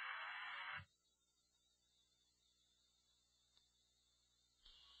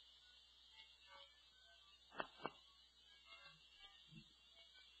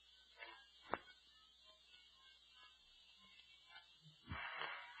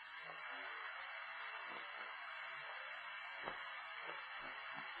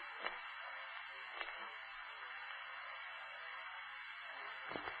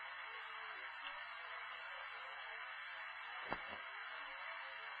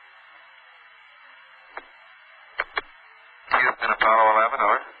 Houston, Apollo 11,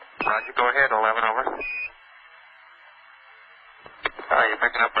 over. Roger, go ahead, 11, over. You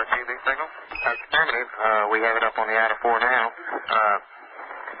picking up our TV signal? Affirmative. We have it up on the IDA 4 now.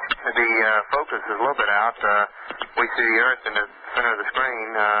 The focus is a little bit out. We see the Earth in the center of the screen.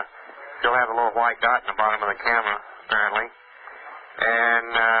 Still have a little white dot in the bottom of the camera, apparently.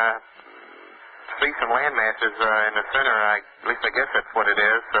 And see some land masses in the center. At least I guess that's what it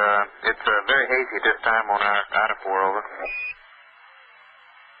is. It's very hazy at this time on our IDA 4, over.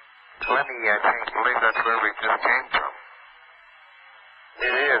 Let me change. I believe that's where we just came from.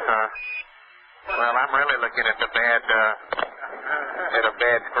 It is, huh? Well, I'm really looking at a bad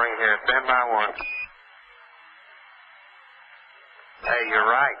screen here. Stand by one. Hey, you're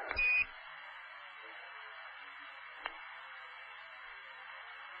right.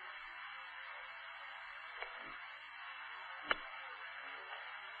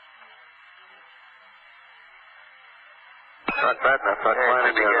 Not bad enough. Not Hey,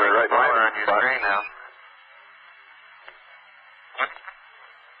 finding the right landing on your spot. screen now.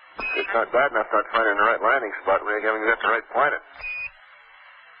 It's not bad enough not finding the right landing spot. We haven't got the right planet.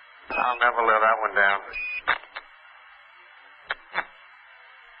 I'll never let that one down.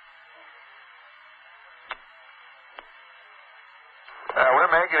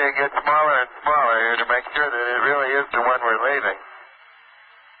 We're making it get smaller and smaller here to make sure that it really is the one we're leaving.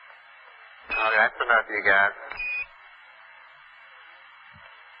 Oh, that's enough, you guys.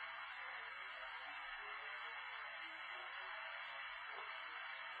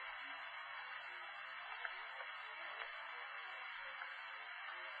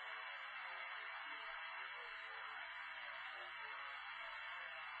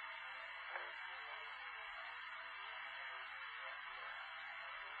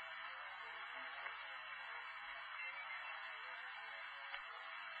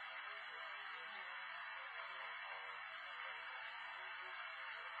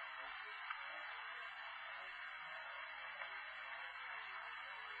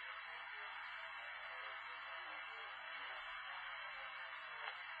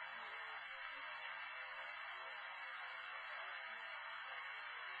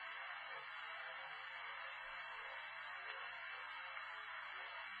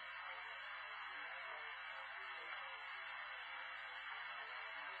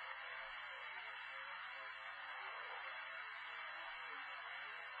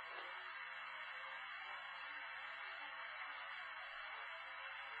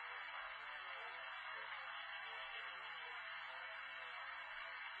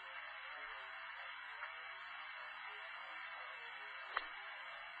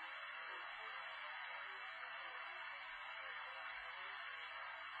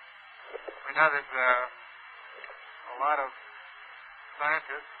 We know there's a lot of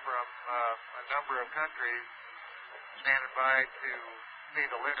scientists from a number of countries standing by to see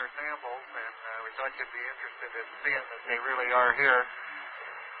the lunar samples, and we thought you'd be interested in seeing that they really are here.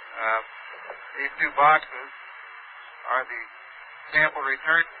 These two boxes are the sample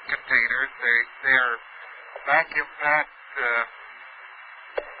return containers. They are vacuum-packed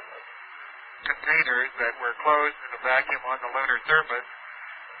containers that were closed in a vacuum on the lunar surface,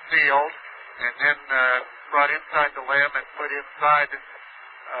 sealed, and then brought inside the lab and put inside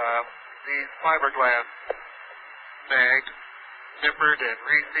these fiberglass bags, zippered and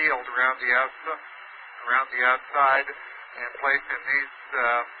resealed around the outside, and placed in these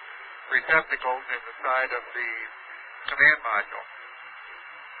receptacles in the side of the command module.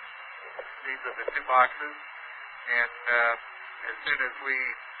 These are the two boxes, and as soon as we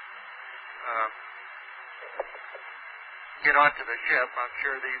get onto the ship, I'm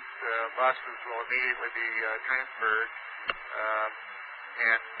sure these boxes will immediately be transferred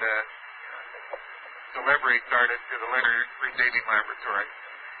and delivery started to the lunar receiving laboratory.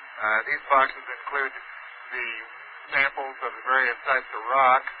 These boxes include the samples of the various types of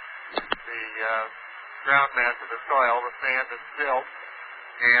rock, the ground mass of the soil, the sand and silt,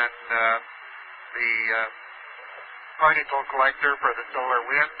 and the particle collector for the solar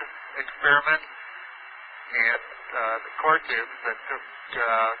wind experiment, and the core tubes that took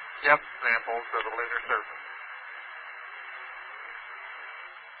depth samples of the lunar surface.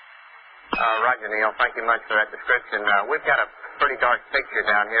 Roger, Neil. Thank you much for that description. We've got a pretty dark picture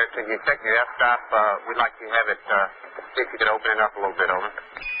down here. Could you check your f-stop? We'd like to have it, see if you could open it up a little bit, over.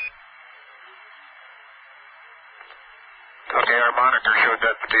 Okay, our monitor showed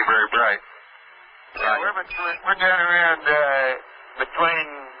that to be very bright. Right. We're down around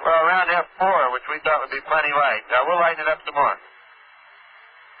around F4, which we thought would be plenty light. We'll lighten it up some more.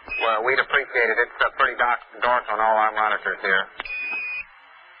 Well, we'd appreciate it. It's pretty dark on all our monitors here.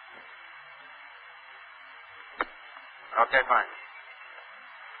 Okay, fine.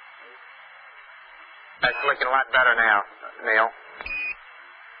 That's looking a lot better now, Neil.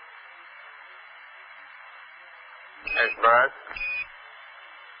 There's Buzz.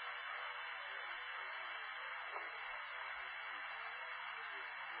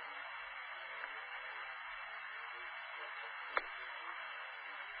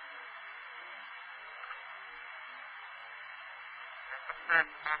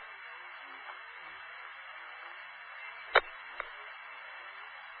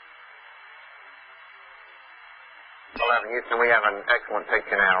 11, Houston, we have an excellent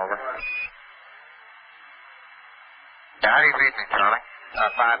picture now, over. Yeah, how do you read me, Charlie?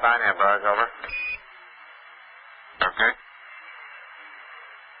 5 by now, Buzz, over. Okay.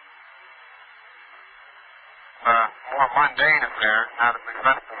 More mundane affair. Now that we've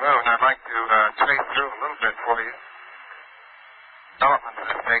left the moon, I'd like to trace through a little bit for you developments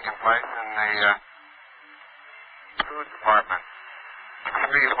that have taken place in the food department.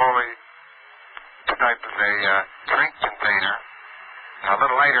 Three holy type of a drink container. Now, a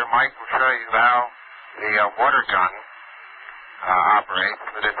little later, Mike will show you how the water gun operates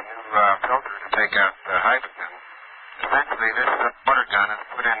with its new filter to take out hydrogen. Essentially, this water gun is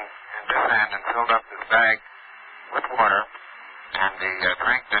put in this end and filled up this bag with water, and the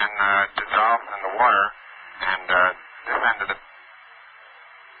drink then dissolves in the water, and this end of the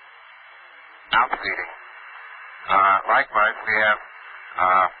mouth feeding. Likewise, we have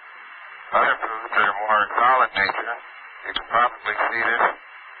other foods that are more solid nature. You can probably see this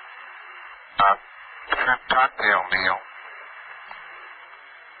shrimp cocktail meal.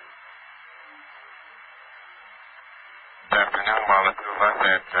 This afternoon, while the two of us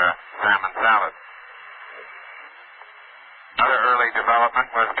had salmon salad. Another early development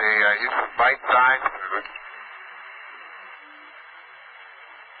was the use of bite-sized food.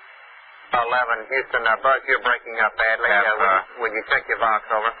 11, Houston, Buzz, you're breaking up badly. Would you check your box,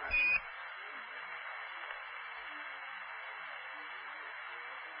 over?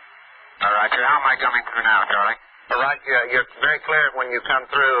 Roger, how am I coming through now, Charlie? Roger, you're very clear when you come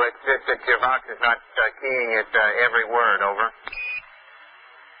through. It's just that your box is not keying at every word, over.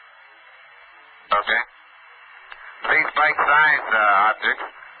 Okay. These bite-sized objects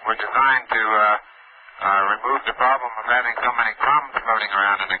were designed to remove the problem of having so many crumbs floating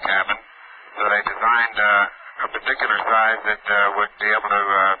around in the cabin. So they designed a particular size that would be able to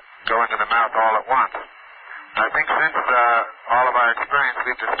go into the mouth all at once. I think since all of our experience,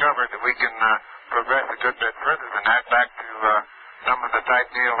 we've discovered that we can progress a good bit further than that back to some of the type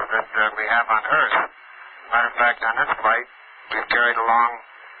meals that we have on Earth. Matter of fact, on this flight, we've carried along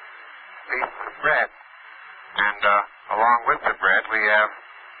pieces of bread. And along with the bread, we have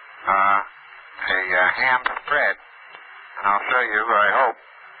a ham spread. And I'll show you, I hope,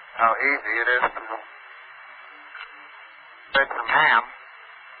 how easy it is to spread some ham.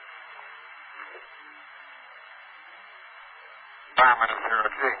 Environment of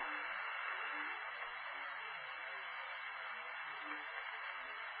 0G.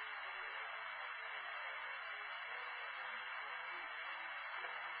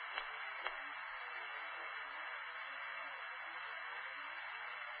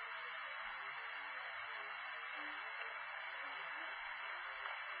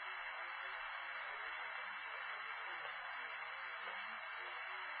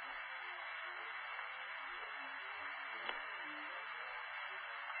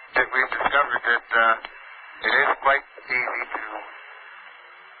 We've discovered that it is quite easy to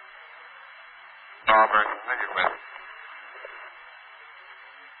all very familiar with.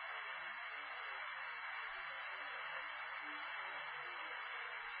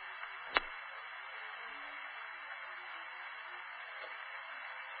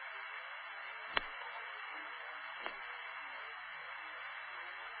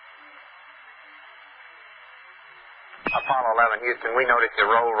 Apollo 11, Houston, we noticed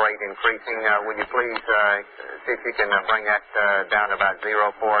your roll rate increasing. Would you please see if you can bring that down to about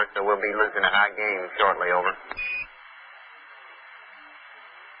 0 for us, so we'll be losing a high game shortly, over.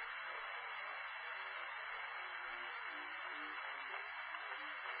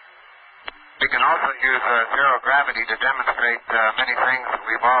 We can also use zero gravity to demonstrate many things that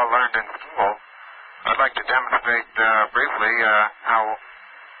we've all learned in school. I'd like to demonstrate briefly how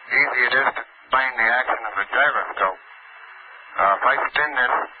easy it is to explain the action of a gyroscope. If I spin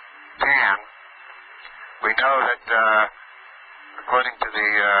this can, we know that according to the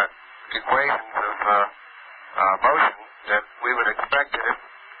equations of motion, that we would expect that if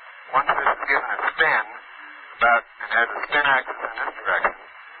once this is given a spin, and has a spin axis in this direction,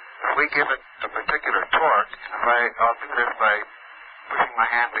 if we give it a particular torque, and I'll do this by pushing my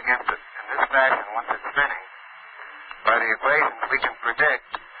hands against it in this fashion once it's spinning, by the equations we can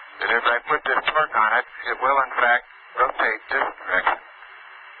predict that if I put this torque on it, it will in fact rotate this direction.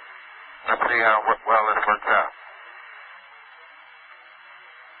 Let's see how well this works out.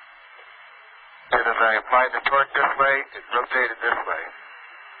 As I applied the torque this way, it rotated this way.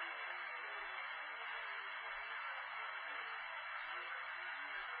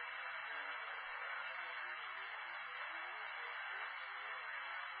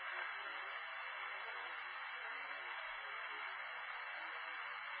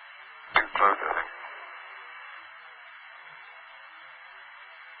 Too close, I think.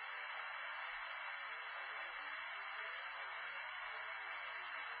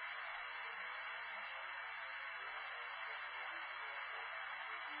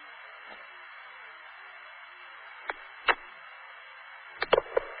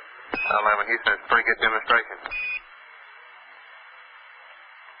 11 Houston, it's a pretty good demonstration.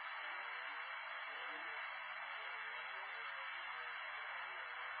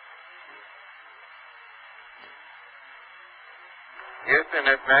 Houston,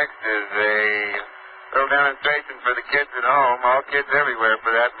 this next is a little demonstration for the kids at home, all kids everywhere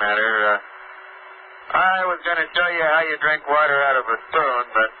for that matter. I was going to show you how you drink water out of a spoon,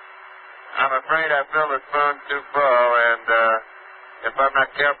 but I'm afraid I filled the spoon too full, and if I'm not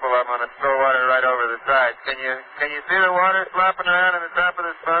careful, I'm going to spill water right over the sides. Can you see the water slopping around in the top of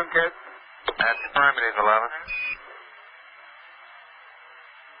the spoon, kids? That's affirmative, 11.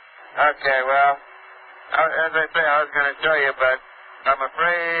 Okay, well, as I say, I was going to show you, but I'm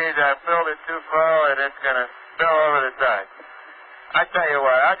afraid I filled it too full, and it's going to spill over the sides. I tell you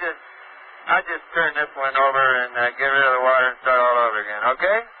what, I'll just turn this one over and get rid of the water and start all over again,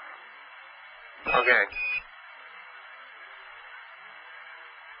 okay? Okay.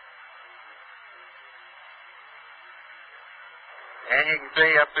 And you can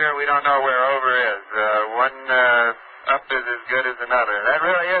see up here we don't know where over is. One up is as good as another. That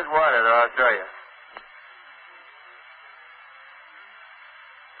really is water, though, I'll show you.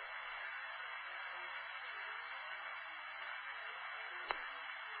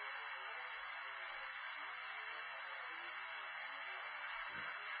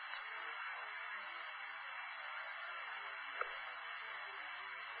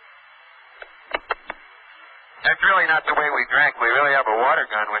 That's really not the way we drink. We really have a water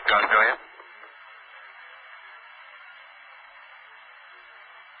gun, which I'll show you.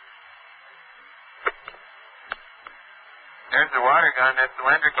 There's the water gun. That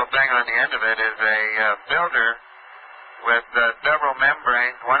cylindrical thing on the end of it is a filter with several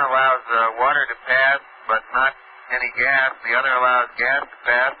membranes. One allows water to pass, but not any gas. The other allows gas to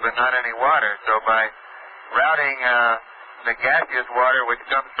pass, but not any water. So by routing the gaseous water, which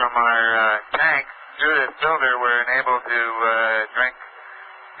comes from our tank, through this filter, we're enabled to drink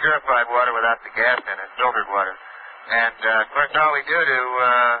purified water without the gas in it, filtered water. And, of course, all we do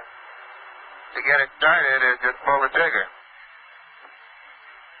to get it started is just pull the trigger.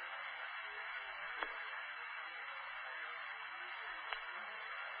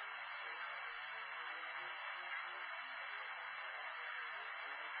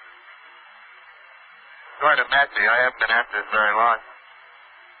 Sort of messy. I haven't been at this very long.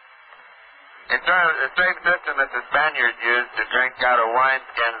 It's the same system that the Spaniards used to drink out of wine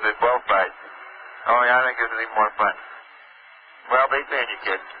skins at bullfights. Oh, yeah, I think this is even more fun. Well, be seeing you,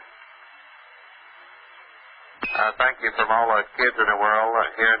 kids. Thank you from all the kids in the world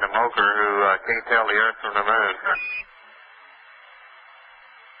here in the Moker who can't tell the Earth from the moon.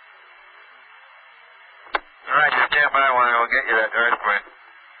 All right, just stand by one and we'll get you that earthquake.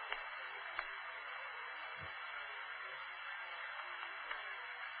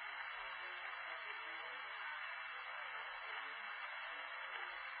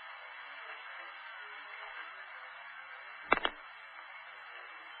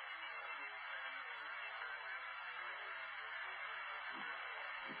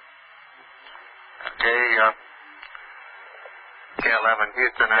 K11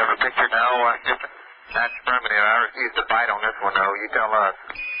 Houston, I have a picture now. That's affirmative. I refuse to bite on this one, though. You tell us.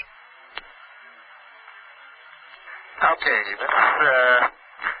 Okay, this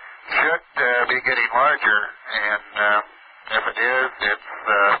should be getting larger, and if it is, it's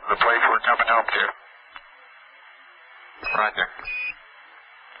the place we're coming up to. Roger.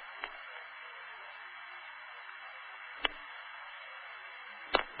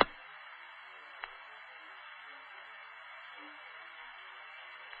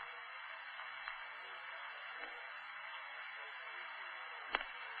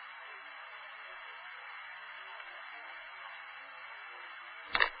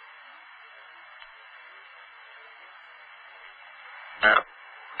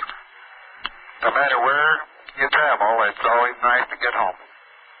 No matter where you travel, it's always nice to get home.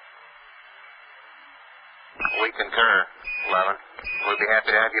 We concur, 11. We'll be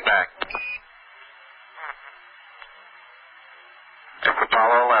happy to have you back. It's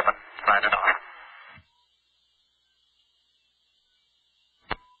Apollo 11, signing off.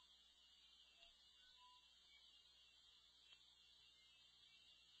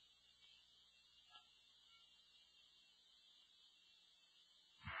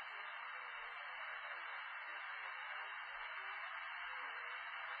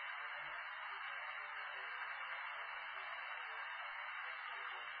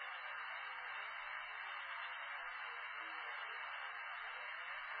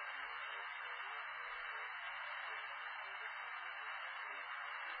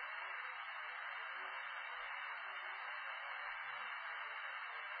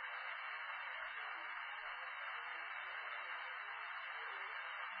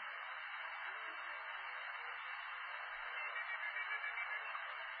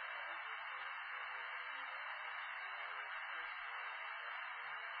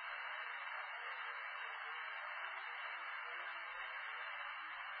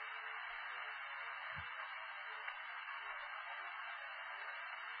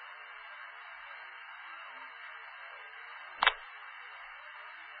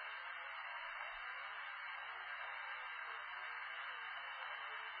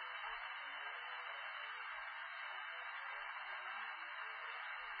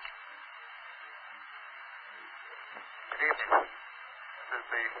 Good evening. This is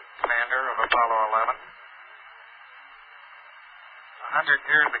the commander of Apollo 11. 100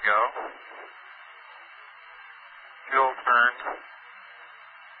 years ago, Jules Verne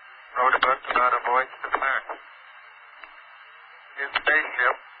wrote a book about a voyage to the moon. His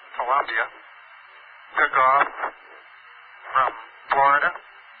spaceship, Columbia, took off from Florida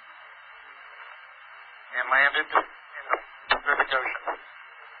and landed in the Pacific Ocean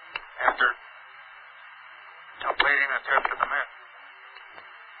after completing a trip to the moon.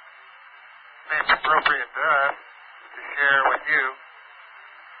 It's appropriate to us to share with you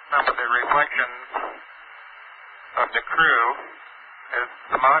some of the reflections of the crew as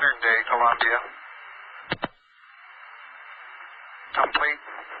the modern-day Columbia completes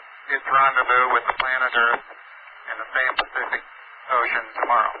its rendezvous with the planet Earth in the same Pacific Ocean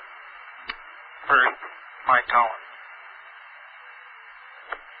tomorrow. First, Mike Collins.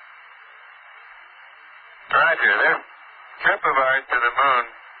 Roger, this trip of ours to the moon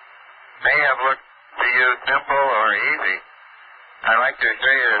may have looked to you simple or easy. I'd like to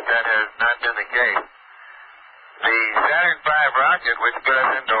assure you that has not been the case. The Saturn V rocket, which put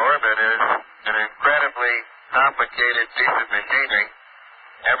us into orbit, is an incredibly complicated piece of machinery,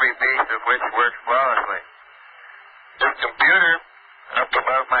 every piece of which works flawlessly. This computer up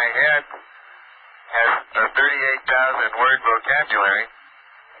above my head has a 38,000-word vocabulary,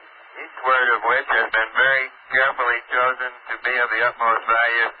 each word of which has been very carefully chosen to be of the utmost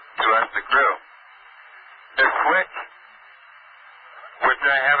value to us, the crew. The switch, which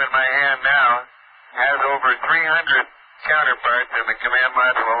I have in my hand now, has over 300 counterparts in the command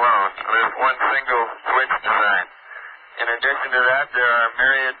module alone, with this one single switch design. In addition to that, there are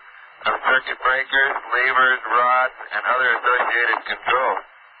myriad of circuit breakers, levers, rods, and other associated controls.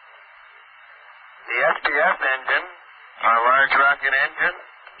 The SPS engine, our large rocket engine,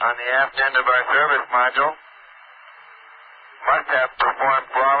 on the aft end of our service module, must have performed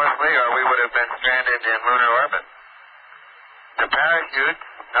flawlessly or we would have been stranded in lunar orbit. The parachutes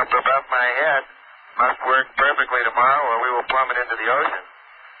up above my head must work perfectly tomorrow or we will plummet into the ocean.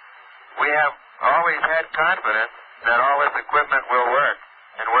 We have always had confidence that all this equipment will work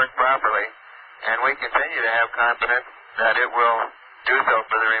and work properly, and we continue to have confidence that it will do so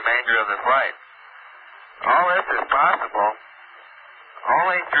for the remainder of the flight. All this is possible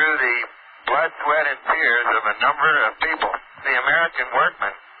only through the blood, sweat, and tears of a number of people, the American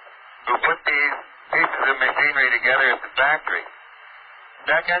workmen, who put these pieces of machinery together at the factory.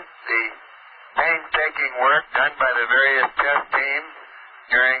 Second, the painstaking work done by the various test teams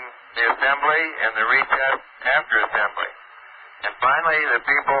during the assembly and the retest after assembly. And finally, the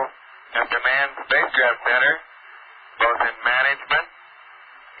people at the Manned Spacecraft Center, both in management,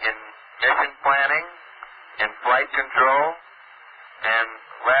 in mission planning, in flight control, and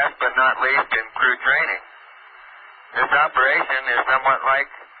last but not least, in crew training. This operation is somewhat like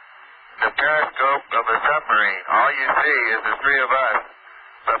the periscope of a submarine. All you see is the three of us,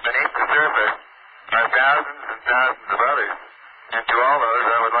 but beneath the surface are thousands and thousands of others. And to all those,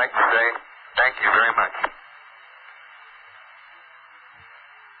 I would like to say thank you very much.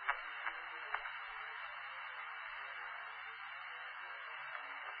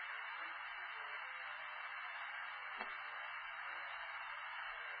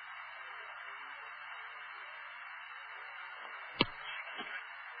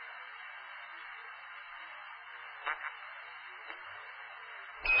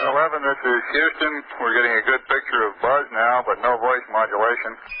 11, this is Houston. We're getting a good picture of Buzz now, but no voice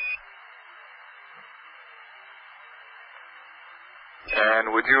modulation.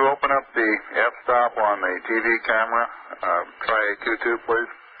 And would you open up the f-stop on the TV camera? Try 822,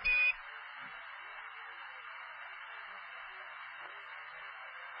 please.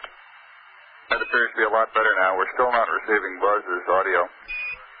 That appears to be a lot better now. We're still not receiving Buzz's audio.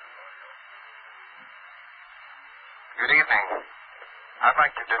 Good evening. I'd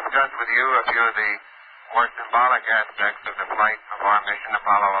like to discuss with you a few of the more symbolic aspects of the flight of our mission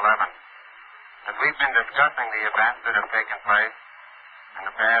Apollo 11. As we've been discussing the events that have taken place in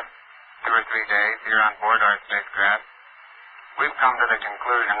the past 2 or 3 days here on board our spacecraft, we've come to the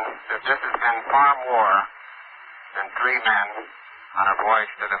conclusion that this has been far more than 3 men on a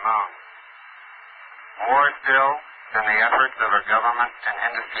voyage to the moon. More still than the efforts of a government and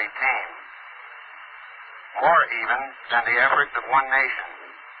industry team. More even than the efforts of one nation.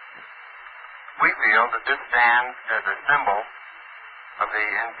 We feel that this stands as a symbol of the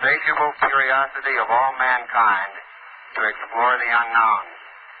insatiable curiosity of all mankind to explore the unknown.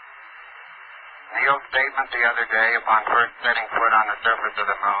 Neil's statement the other day upon first setting foot on the surface of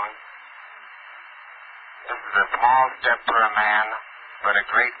the moon, "This is a small step for a man, but a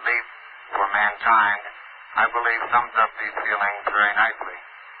great leap for mankind," I believe, sums up these feelings very nicely.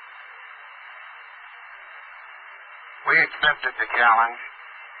 We accepted the challenge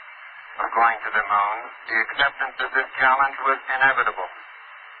of going to the moon. The acceptance of this challenge was inevitable.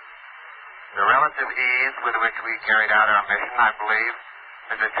 The relative ease with which we carried out our mission, I believe,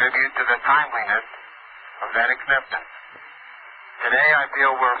 is a tribute to the timeliness of that acceptance. Today, I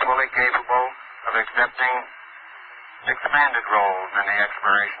feel we're fully capable of accepting expanded roles in the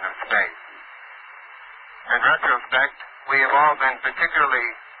exploration of space. In retrospect, we have all been particularly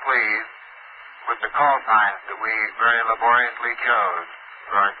pleased with the call signs that we very laboriously chose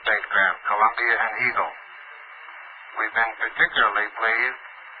for our spacecraft, Columbia and Eagle. We've been particularly pleased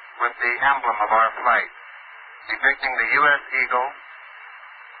with the emblem of our flight, depicting the U.S. Eagle,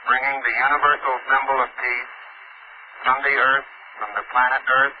 bringing the universal symbol of peace from the Earth, from the planet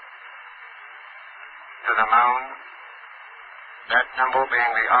Earth, to the moon, that symbol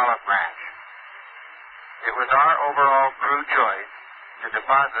being the olive branch. It was our overall crew choice to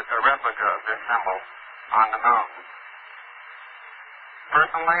deposit a replica of this symbol on the moon.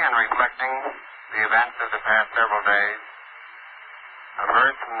 Personally, in reflecting the events of the past several days, a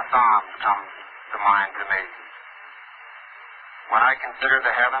verse from the Psalms comes to mind to me. When I consider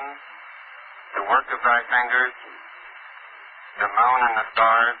the heavens, the work of thy fingers, the moon and the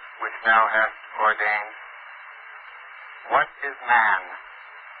stars which thou hast ordained, what is man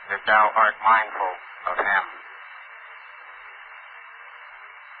that thou art mindful of him?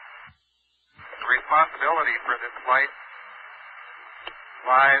 The responsibility for this flight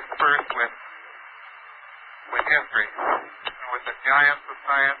lies first with history, and with the giants of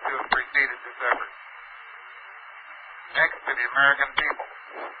science who have preceded this effort. Next to the American people,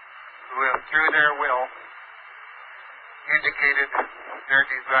 who have, through their will, indicated their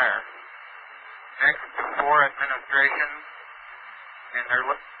desire. Next to 4 administrations and their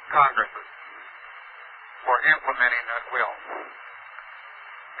Congresses for implementing that will.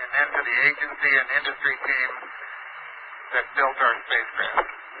 And then to the agency and industry team that built our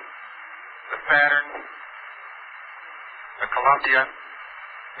spacecraft. The Saturn, the Columbia,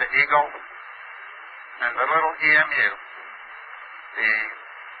 the Eagle, and the little EMU, the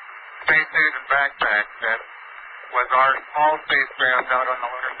spacesuit and backpack that was our small spacecraft out on the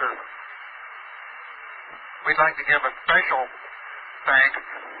lunar surface. We'd like to give a special thanks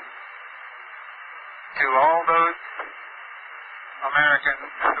to all those Americans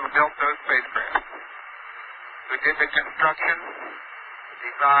who built those spacecraft, who did the construction, the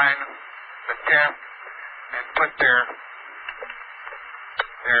design, the test, and put their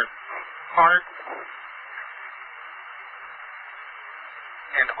heart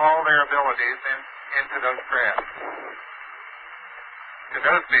and all their abilities into those craft. To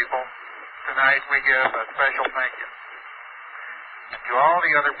those people, tonight we give a special thank you. And to all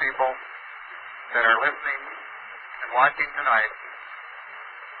the other people that are listening and watching tonight,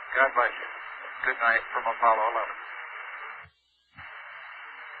 God bless you. Good night from Apollo 11.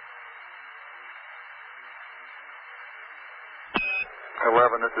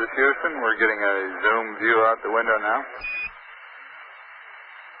 11, this is Houston. We're getting a zoom view out the window now.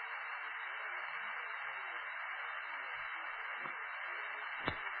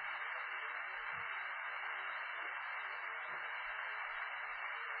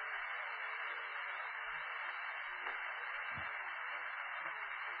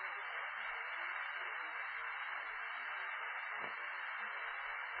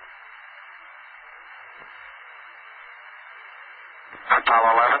 Apollo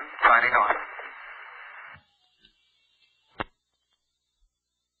 11, signing off.